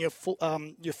keeping your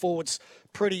forwards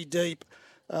pretty deep.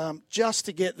 Just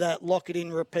to get that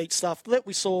lock-it-in, repeat stuff that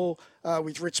we saw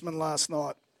with Richmond last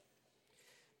night.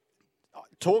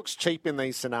 Talk's cheap in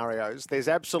these scenarios. There's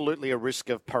absolutely a risk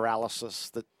of paralysis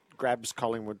that grabs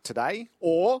Collingwood today,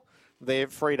 or they're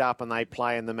freed up and they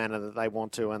play in the manner that they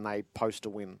want to and they post a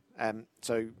win.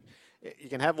 So you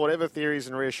can have whatever theories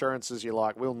and reassurances you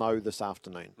like. We'll know this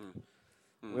afternoon.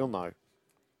 We'll know.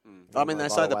 I mean, they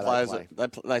say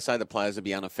the players will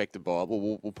be unaffected by it.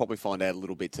 Well, we'll probably find out a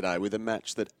little bit today with a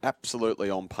match that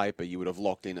absolutely on paper you would have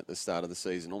locked in at the start of the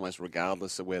season, almost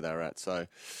regardless of where they're at. So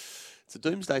it's a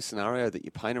doomsday scenario that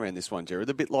you paint around this one, Jared.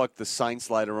 A bit like the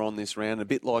Saints later on this round, a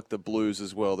bit like the Blues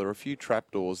as well. There are a few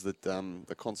trapdoors that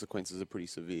the consequences are pretty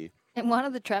severe. And one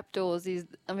of the trapdoors is,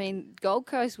 I mean, Gold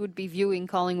Coast would be viewing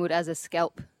Collingwood as a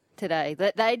scalp today.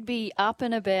 That they'd be up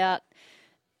and about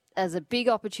as a big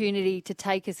opportunity to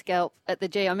take a scalp at the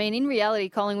G. I mean, in reality,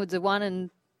 Collingwood's a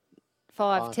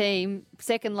 1-5 team,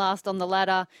 second last on the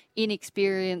ladder,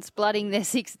 inexperienced, blooding their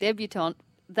sixth debutant.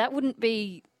 That wouldn't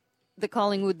be the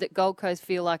Collingwood that Gold Coast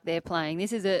feel like they're playing.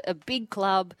 This is a big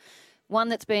club, one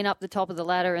that's been up the top of the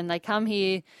ladder, and they come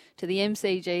here to the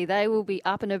MCG. They will be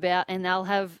up and about, and they'll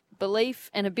have belief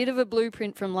and a bit of a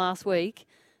blueprint from last week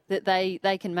that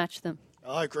they can match them.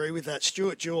 I agree with that.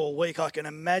 Stuart Dew all week, I can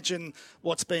imagine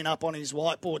what's been up on his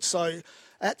whiteboard. So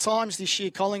at times this year,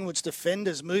 Collingwood's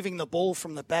defenders moving the ball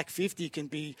from the back 50 can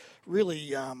be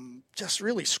really, just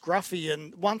really scruffy.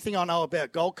 And one thing I know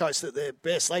about Gold Coast at their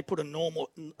best, they put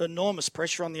enormous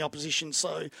pressure on the opposition.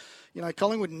 So,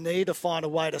 Collingwood need to find a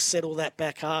way to settle that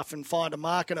back half and find a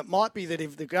mark. And it might be that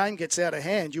if the game gets out of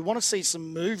hand, you want to see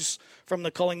some moves from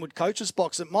the Collingwood coaches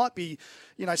box. It might be,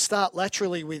 start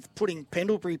laterally with putting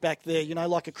Pendlebury back there,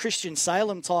 like a Christian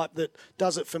Salem type that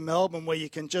does it for Melbourne, where you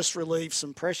can just relieve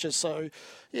some pressure. So,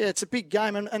 yeah, it's a big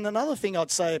game. And another thing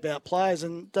I'd say about players,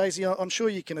 and Daisy, I'm sure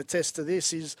you can attest to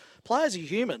this, is players are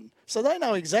human. So they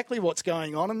know exactly what's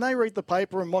going on and they read the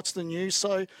paper and watch the news.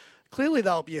 So clearly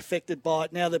they'll be affected by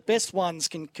it. Now, the best ones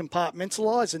can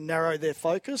compartmentalise and narrow their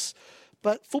focus.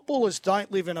 But footballers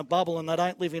don't live in a bubble and they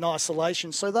don't live in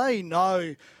isolation. So they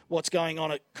know what's going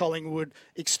on at Collingwood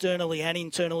externally and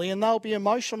internally, and they'll be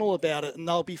emotional about it and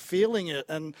they'll be feeling it.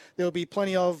 And there'll be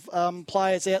plenty of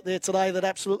players out there today that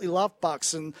absolutely love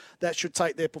Bucks, and that should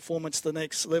take their performance to the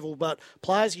next level. But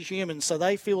players are human, so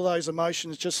they feel those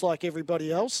emotions just like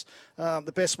everybody else.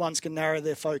 The best ones can narrow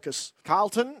their focus.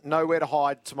 Carlton, nowhere to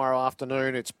hide tomorrow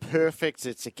afternoon. It's perfect.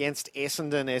 It's against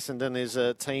Essendon. Essendon is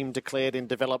a team declared in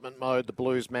development mode. The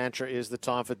Blues mantra is the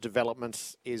time for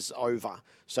development is over.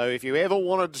 So if you ever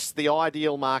wanted the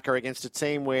ideal marker against a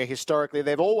team where historically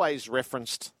they've always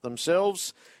referenced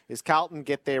themselves, is Carlton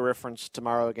get their reference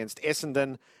tomorrow against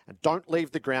Essendon, and don't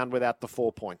leave the ground without the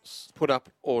 4 points. Put up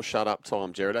or shut up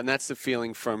time, Jared. And that's the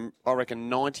feeling from, I reckon,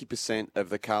 90% of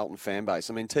the Carlton fan base.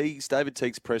 I mean, David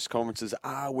Teague's press conferences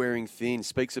are wearing thin,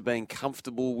 speaks of being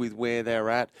comfortable with where they're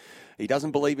at. He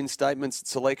doesn't believe in statements at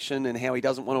selection and how he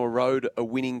doesn't want to erode a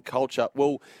winning culture.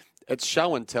 Well, it's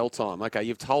show and tell time. Okay,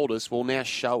 you've told us, well, now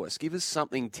show us. Give us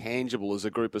something tangible as a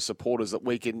group of supporters that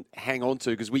we can hang on to,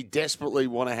 because we desperately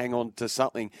want to hang on to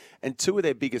something. And two of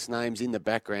their biggest names in the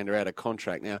background are out of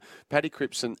contract. Now, Paddy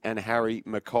Cripps and Harry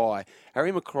Mackay.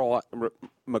 Harry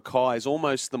Mackay is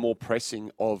almost the more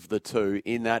pressing of the two,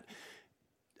 in that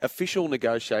official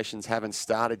negotiations haven't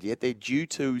started yet. They're due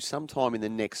to sometime in the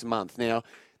next month. Now,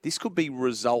 this could be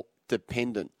result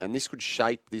dependent, and this could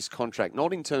shape this contract,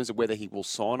 not in terms of whether he will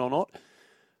sign or not,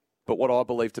 but what I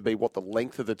believe to be what the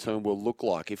length of the term will look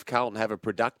like. If Carlton have a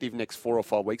productive next 4 or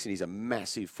 5 weeks, and he's a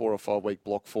massive 4 or 5 week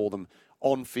block for them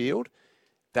on field,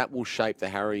 that will shape the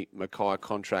Harry Mackay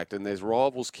contract. And there's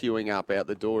rivals queuing up out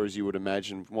the door, as you would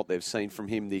imagine, from what they've seen from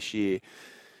him this year.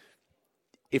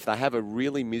 If they have a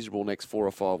really miserable next 4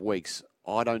 or 5 weeks,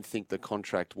 I don't think the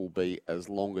contract will be as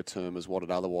longer term as what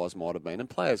it otherwise might have been. And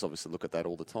players obviously look at that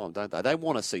all the time, don't they? They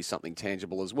want to see something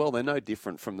tangible as well. They're no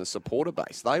different from the supporter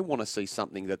base. They want to see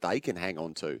something that they can hang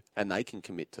on to and they can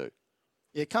commit to.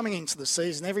 Yeah, coming into the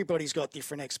season, everybody's got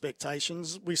different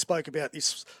expectations. We spoke about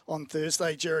this on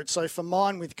Thursday, Jared. So for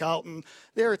mine with Carlton,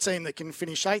 they're a team that can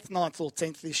finish 8th, 9th or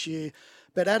 10th this year.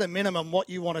 But at a minimum, what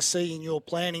you want to see in your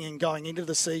planning and going into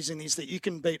the season is that you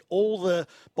can beat all the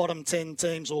bottom 10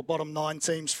 teams or bottom 9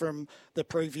 teams from the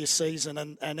previous season,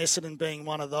 and Essendon being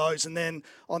one of those. And then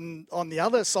on the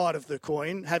other side of the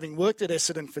coin, having worked at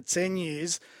Essendon for 10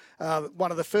 years,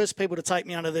 one of the first people to take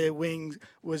me under their wing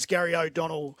was Gary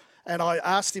O'Donnell. And I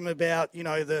asked him about,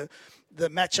 the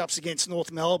matchups against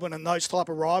North Melbourne and those type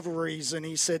of rivalries. And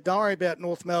he said, don't worry about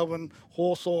North Melbourne,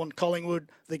 Hawthorn, Collingwood.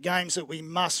 The games that we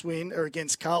must win are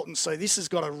against Carlton. So this has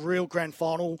got a real grand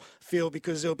final feel,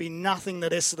 because there'll be nothing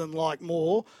that Essendon like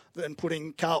more than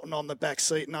putting Carlton on the back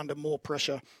seat and under more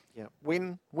pressure. Yeah,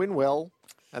 win well,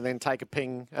 and then take a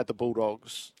ping at the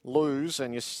Bulldogs. Lose,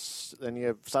 and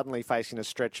you're suddenly facing a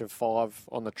stretch of 5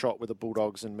 on the trot with the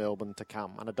Bulldogs and Melbourne to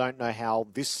come. And I don't know how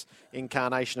this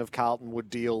incarnation of Carlton would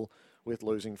deal with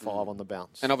losing 5 on the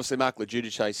bounce. And obviously Mark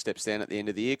Lejudice steps down at the end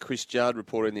of the year. Chris Judd,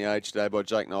 reported in The Age today by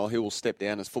Jake Noel, he will step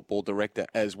down as football director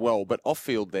as well. But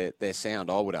off-field, they're sound,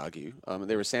 I would argue.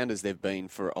 They're as sound as they've been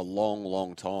for a long,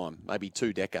 long time, maybe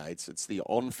 2 decades. It's the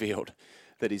on-field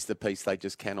that is the piece they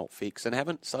just cannot fix, and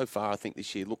haven't so far, I think,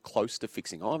 this year looked close to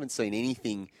fixing. I haven't seen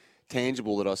anything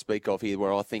tangible that I speak of here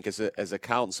where I think as a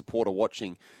Carlton supporter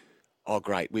watching, oh,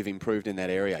 great, we've improved in that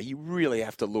area. You really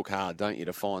have to look hard, don't you,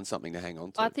 to find something to hang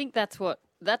on to. I think that's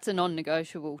a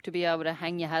non-negotiable, to be able to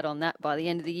hang your hat on that by the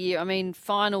end of the year. I mean,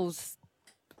 finals,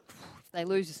 if they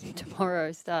lose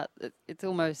tomorrow, it's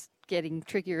almost getting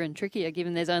trickier and trickier,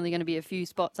 given there's only going to be a few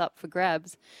spots up for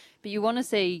grabs. But you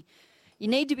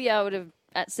need to be able to,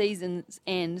 at season's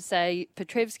end, say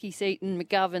Petrevski, Seaton,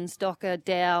 McGovern, Stocker,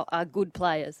 Dow are good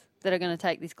players that are going to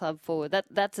take this club forward.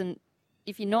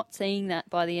 If you're not seeing that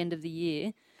by the end of the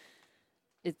year,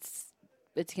 it's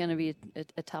going to be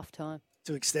a tough time.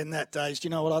 To extend that, Days, do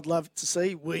you know what I'd love to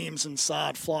see? Williams and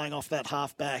Sard flying off that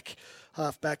half back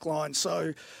line.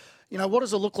 So, what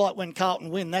does it look like when Carlton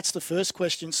win? That's the first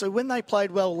question. So when they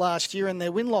played well last year and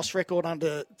their win-loss record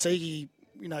under Teague,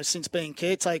 since being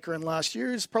caretaker in last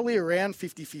year is probably around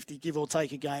 50-50, give or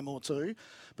take a game or two.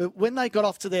 But when they got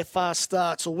off to their fast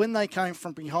starts or when they came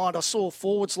from behind, I saw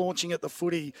forwards launching at the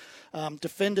footy,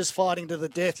 defenders fighting to the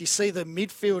death. You see the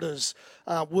midfielders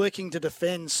working to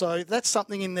defend. So that's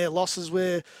something in their losses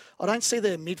where I don't see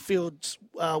their midfields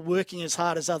working as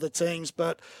hard as other teams.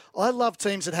 But I love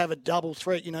teams that have a double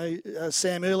threat.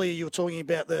 Sam, earlier you were talking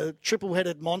about the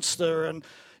triple-headed monster, and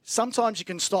sometimes you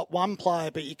can stop one player,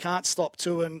 but you can't stop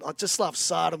two. And I just love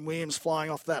Sard and Williams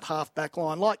flying off that half-back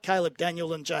line, like Caleb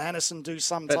Daniel and Johannesson do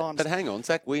sometimes. But hang on,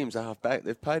 Zach Williams, a half-back,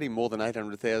 they've paid him more than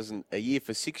 $800,000 a year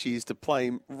for 6 years to play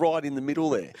him right in the middle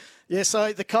there. Yeah,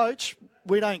 so the coach,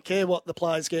 we don't care what the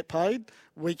players get paid.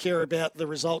 We care about the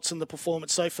results and the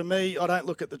performance. So for me, I don't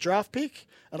look at the draft pick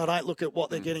and I don't look at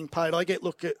what they're getting paid. I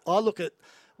look at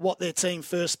what their team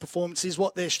first performance is,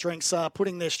 what their strengths are,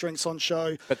 putting their strengths on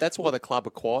show. But that's why the club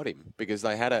acquired him, because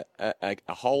they had a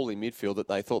hole in midfield that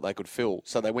they thought they could fill.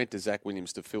 So they went to Zach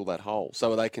Williams to fill that hole.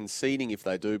 So are they conceding if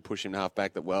they do push him to half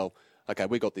back that,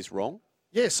 we got this wrong?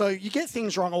 Yeah, so you get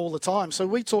things wrong all the time. So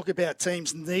we talk about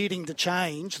teams needing to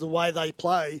change the way they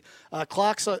play.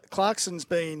 Clarkson's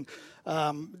been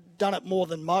done it more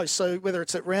than most. So whether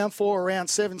it's at round 4 or round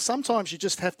 7, sometimes you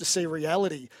just have to see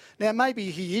reality. Now,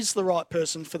 maybe he is the right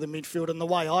person for the midfield, and the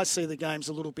way I see the game's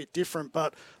a little bit different,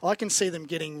 but I can see them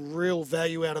getting real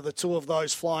value out of the two of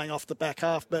those flying off the back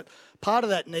half. But part of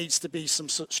that needs to be some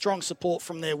strong support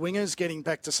from their wingers, getting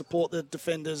back to support the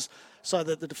defenders so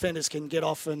that the defenders can get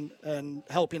off and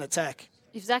help in attack.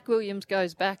 If Zach Williams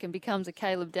goes back and becomes a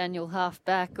Caleb Daniel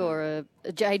half-back or a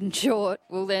Jaden Short,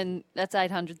 well, then that's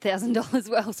 $800,000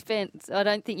 well spent. So I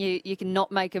don't think you can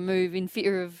not make a move in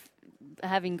fear of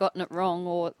having gotten it wrong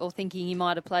or thinking he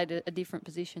might have played a different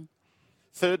position.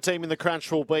 Third team in the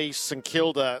crunch will be St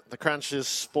Kilda. The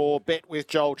crunches for Bet with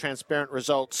Joel, transparent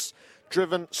results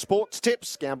driven sports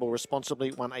tips. Gamble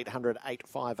responsibly.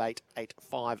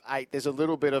 1-800-858-858. There's a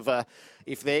little bit of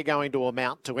if they're going to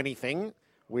amount to anything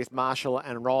with Marshall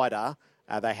and Ryder,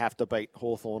 they have to beat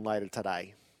Hawthorn later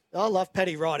today. I love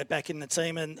Paddy Ryder back in the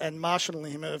team, and Marshall and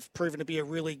him have proven to be a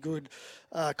really good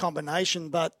combination.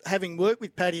 But having worked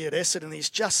with Paddy at Essendon, he's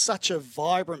just such a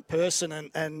vibrant person.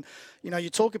 And you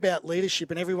talk about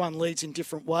leadership, and everyone leads in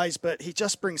different ways, but he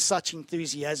just brings such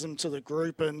enthusiasm to the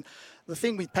group. And the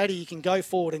thing with Paddy, he can go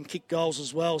forward and kick goals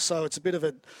as well, so it's a bit of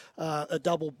a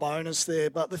double bonus there.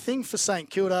 But the thing for St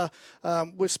Kilda,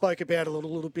 we spoke about it a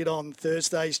little bit on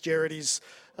Thursdays, Jared, is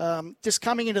just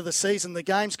coming into the season, the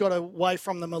game's got away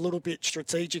from them a little bit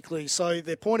strategically. So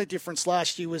their point of difference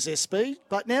last year was their speed,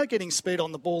 but now getting speed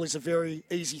on the ball is a very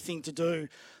easy thing to do.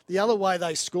 The other way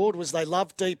they scored was they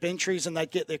loved deep entries and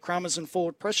they'd get their crummers and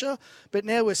forward pressure. But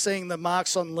now we're seeing the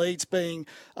marks on leads being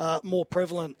more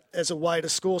prevalent as a way to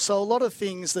score. So a lot of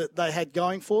things that they had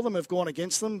going for them have gone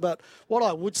against them. But what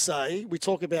I would say, we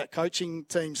talk about coaching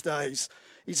teams days,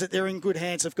 is that they're in good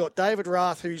hands. They've got David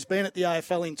Rath, who's been at the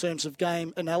AFL in terms of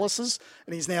game analysis,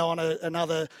 and he's now on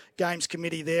another games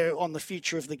committee there on the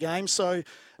future of the game. So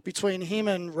between him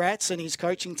and Rats and his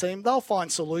coaching team, they'll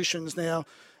find solutions now.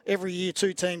 Every year,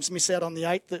 2 teams miss out on the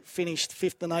 8th that finished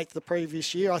 5th and 8th the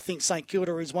previous year. I think St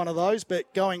Kilda is one of those,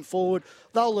 but going forward,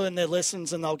 they'll learn their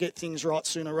lessons and they'll get things right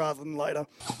sooner rather than later.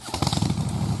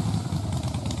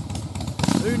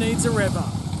 Who needs a rever?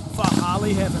 For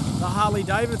Harley Heaven. The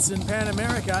Harley-Davidson Pan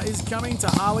America is coming to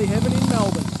Harley Heaven in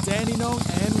Melbourne, Dandenong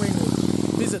and Ringwood.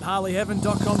 Visit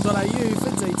harleyheaven.com.au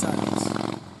for details.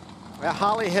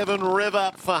 Harley Heaven rev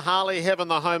up for Harley Heaven,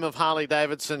 the home of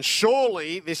Harley-Davidson.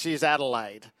 Surely this is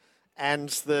Adelaide. And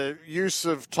the use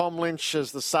of Tom Lynch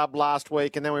as the sub last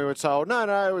week, and then we were told,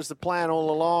 no, it was the plan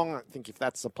all along. I think if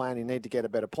that's the plan, you need to get a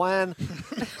better plan.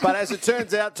 But as it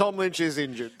turns out, Tom Lynch is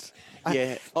injured.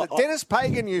 Yeah. Dennis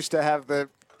Pagan used to have the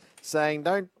saying,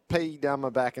 don't pee down my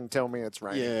back and tell me it's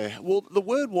raining. Yeah, well, the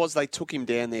word was they took him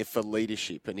down there for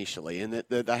leadership initially, and that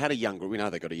they had a young group. We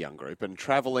know they got a young group, and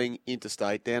travelling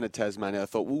interstate down to Tasmania, I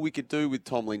thought, well, we could do with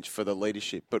Tom Lynch for the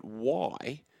leadership, but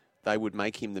why they would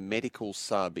make him the medical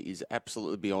sub is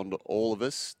absolutely beyond all of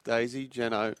us, Daisy,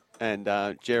 Jeno, and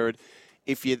Jared.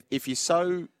 If you're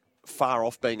so far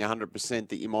off being 100%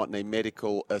 that you might need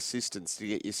medical assistance to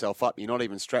get yourself up, you're not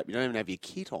even strapped, you don't even have your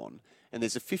kit on, and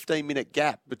there's a 15-minute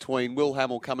gap between Will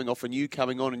Hamill coming off and you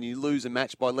coming on, and you lose a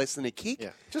match by less than a kick. Yeah.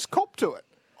 Just cop to it.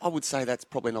 I would say that's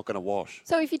probably not going to wash.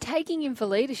 So if you're taking him for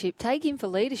leadership, take him for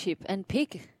leadership and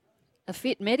pick a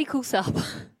fit medical sub. Do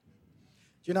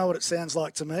you know what it sounds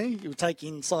like to me? You take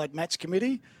inside match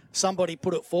committee, somebody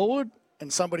put it forward,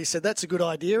 And somebody said, that's a good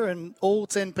idea. And all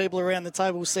 10 people around the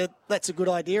table said, that's a good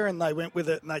idea. And they went with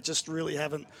it, and they just really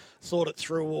haven't thought it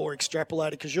through or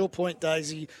extrapolated. Because your point,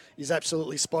 Daisy, is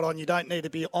absolutely spot on. You don't need to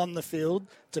be on the field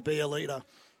to be a leader.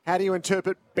 How do you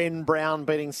interpret Ben Brown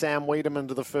beating Sam Wiedemann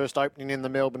to the first opening in the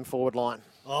Melbourne forward line?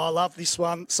 Oh, I love this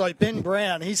one. So Ben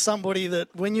Brown, he's somebody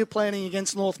that when you're playing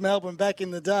against North Melbourne back in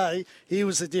the day, he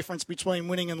was the difference between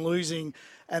winning and losing.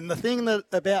 And the thing that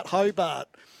about Hobart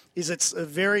is it's a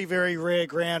very, very rare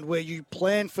ground where you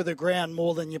plan for the ground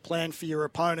more than you plan for your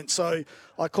opponent. So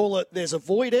I call it, there's a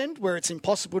void end where it's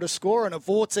impossible to score and a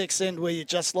vortex end where you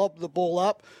just lob the ball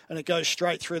up and it goes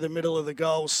straight through the middle of the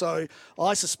goal. So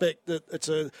I suspect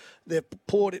that they've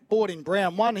bought in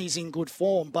Brown. One, he's in good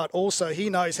form, but also he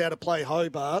knows how to play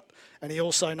Hobart and he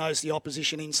also knows the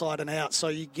opposition inside and out. So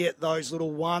you get those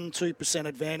little 1-2%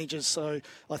 advantages. So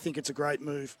I think it's a great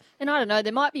move. And I don't know,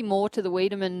 there might be more to the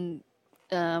Wiedemann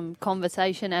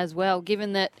conversation as well,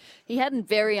 given that he had a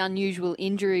very unusual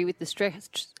injury with the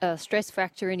stress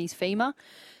fracture in his femur.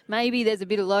 Maybe there's a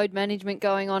bit of load management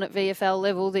going on at VFL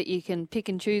level that you can pick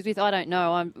and choose with. I don't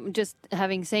know. I'm just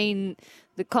having seen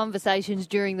the conversations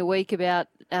during the week about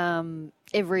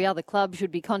every other club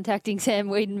should be contacting Sam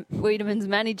Wiedemann's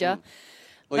manager.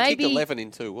 Well, he kicked 11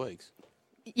 in 2 weeks.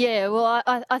 Yeah, well,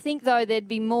 I think, though, there'd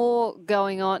be more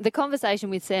going on. The conversation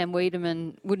with Sam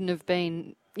Wiedemann wouldn't have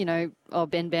been,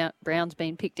 Ben Brown's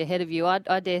been picked ahead of you.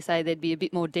 I dare say there'd be a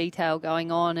bit more detail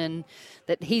going on and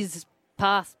that his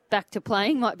path back to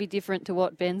playing might be different to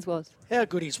what Ben's was. How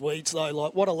good is Weeds, though?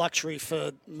 Like, what a luxury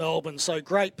for Melbourne. So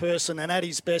great person, and at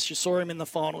his best, you saw him in the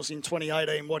finals in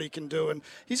 2018, what he can do, and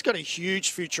he's got a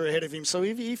huge future ahead of him. So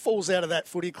if he falls out of that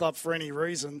footy club for any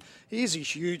reason, he is a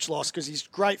huge loss because he's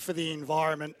great for the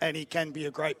environment and he can be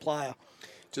a great player.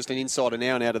 Just an insider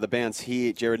now and out of the bounce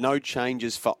here, Jared. No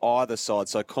changes for either side.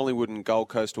 So Collingwood and Gold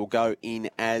Coast will go in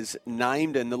as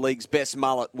named, and the league's best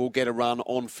mullet will get a run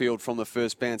on field from the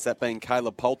first bounce, that being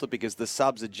Caleb Poulter, because the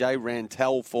subs are Jay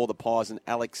Rantel for the Pies and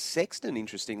Alex Sexton,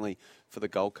 interestingly, for the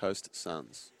Gold Coast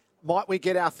Suns. Might we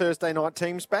get our Thursday night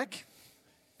teams back?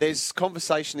 There's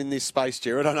conversation in this space,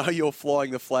 Jared. I know you're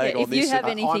flying the flag on this. If you have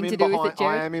anything to do with it,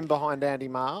 Jared. I am in behind Andy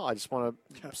Marr. I just want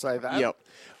to say that. Yep.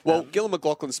 Well, Gillon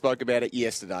McLaughlin spoke about it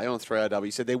yesterday on 3RW.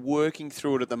 He said they're working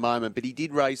through it at the moment, but he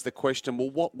did raise the question, well,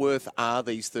 what worth are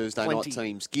these Thursday night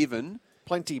teams given?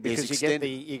 Plenty, because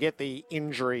you get the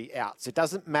injury outs. It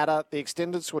doesn't matter. The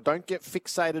extended squad, don't get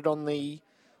fixated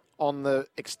on the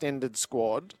extended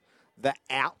squad. The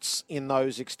outs in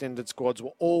those extended squads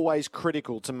were always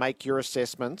critical to make your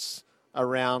assessments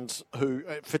around who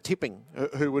for tipping,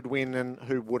 who would win and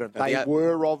who wouldn't. They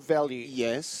were of value.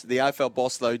 Yes. The AFL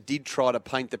boss, though, did try to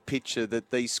paint the picture that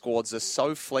these squads are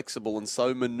so flexible and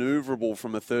so manoeuvrable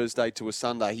from a Thursday to a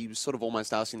Sunday. He was sort of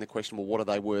almost asking the question, well, what are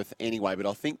they worth anyway? But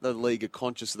I think the league are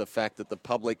conscious of the fact that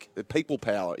the people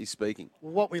power is speaking.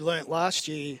 What we learnt last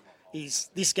year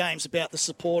is this game's about the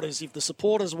supporters. If the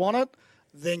supporters want it,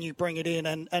 then you bring it in.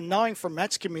 And knowing from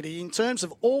Matt's committee, in terms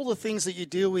of all the things that you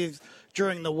deal with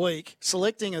during the week,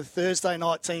 selecting a Thursday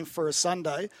night team for a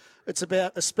Sunday, it's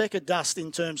about a speck of dust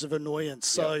in terms of annoyance.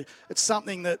 So it's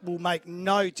something that will make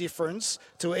no difference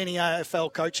to any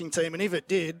AFL coaching team. And if it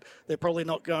did, they're probably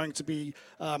not going to be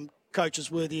coaches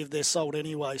worthy of their salt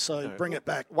anyway. So bring it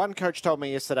back. One coach told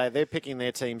me yesterday they're picking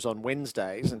their teams on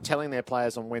Wednesdays and telling their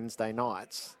players on Wednesday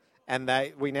nights. And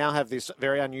we now have this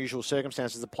very unusual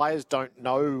circumstances. The players don't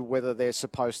know whether they're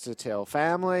supposed to tell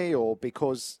family or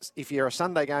because if you're a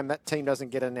Sunday game, that team doesn't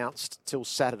get announced till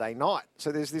Saturday night.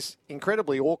 So there's this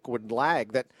incredibly awkward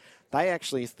lag that they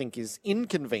actually think is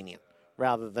inconvenient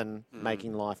rather than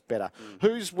making life better.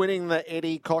 Who's winning the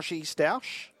Eddie Koshy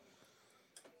stoush?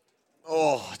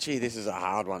 Oh, gee, this is a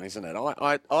hard one, isn't it?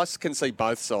 I can see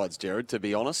both sides, Jared, to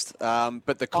be honest.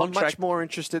 But the contract... I'm much more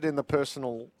interested in the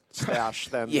personal stoush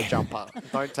than the jumper.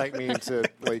 Don't take me into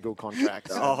legal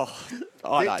contracts. Did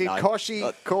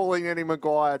Koshy calling Eddie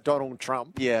Maguire Donald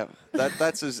Trump? Yeah,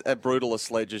 that's as brutal a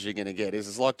sledge as you're going to get.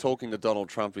 It's like talking to Donald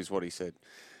Trump is what he said.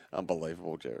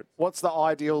 Unbelievable, Jared. What's the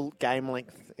ideal game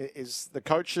length? Is the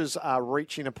coaches are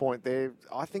reaching a point there?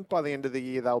 I think by the end of the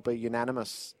year they'll be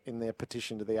unanimous in their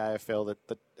petition to the AFL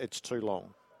that it's too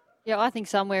long. Yeah, I think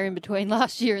somewhere in between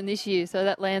last year and this year. So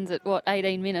that lands at,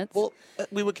 18 minutes? Well,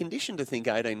 we were conditioned to think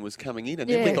 18 was coming in, and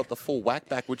then we got the full whack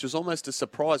back, which was almost a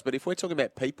surprise. But if we're talking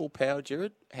about people power,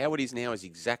 Jared, how it is now is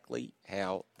exactly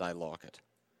how they like it.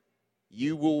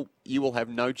 You will have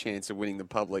no chance of winning the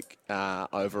public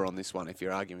over on this one if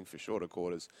you're arguing for shorter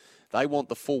quarters. They want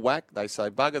the full whack. They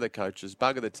say, bugger the coaches,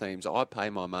 bugger the teams. I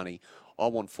pay my money. I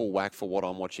want full whack for what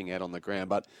I'm watching out on the ground.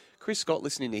 But Chris Scott,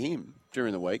 listening to him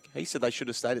during the week, he said they should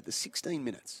have stayed at the 16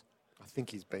 minutes. I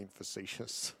think he's been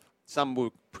facetious. Some were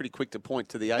pretty quick to point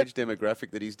to the age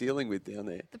demographic that he's dealing with down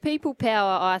there. The people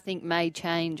power, I think, may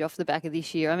change off the back of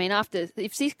this year. I mean,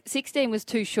 if 16 was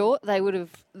too short, they would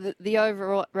have. The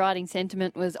overriding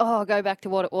sentiment was, go back to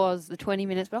what it was, the 20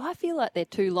 minutes. But I feel like they're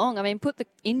too long. I mean, put the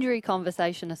injury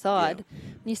conversation aside. Yeah.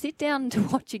 When you sit down to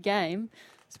watch a game,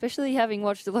 especially having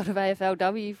watched a lot of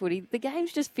AFLW footy, the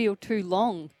games just feel too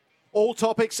long. All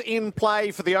topics in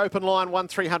play for the open line,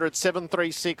 1300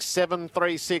 736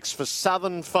 736 for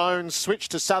Southern Phones. Switch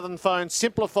to Southern Phones.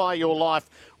 Simplify your life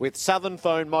with Southern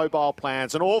Phone mobile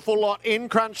plans. An awful lot in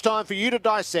crunch time for you to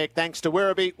dissect thanks to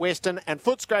Werribee, Western and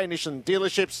Footscray Nissan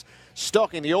dealerships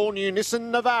stocking the all-new Nissan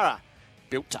Navara.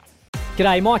 Built tough.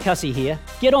 G'day, Mike Hussey here.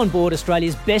 Get on board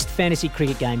Australia's best fantasy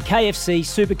cricket game, KFC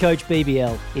Supercoach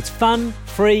BBL. It's fun,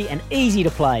 free and easy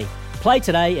to play. Play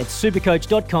today at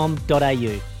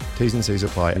supercoach.com.au. T's and C's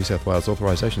apply. New South Wales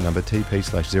authorisation number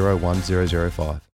TP/01005.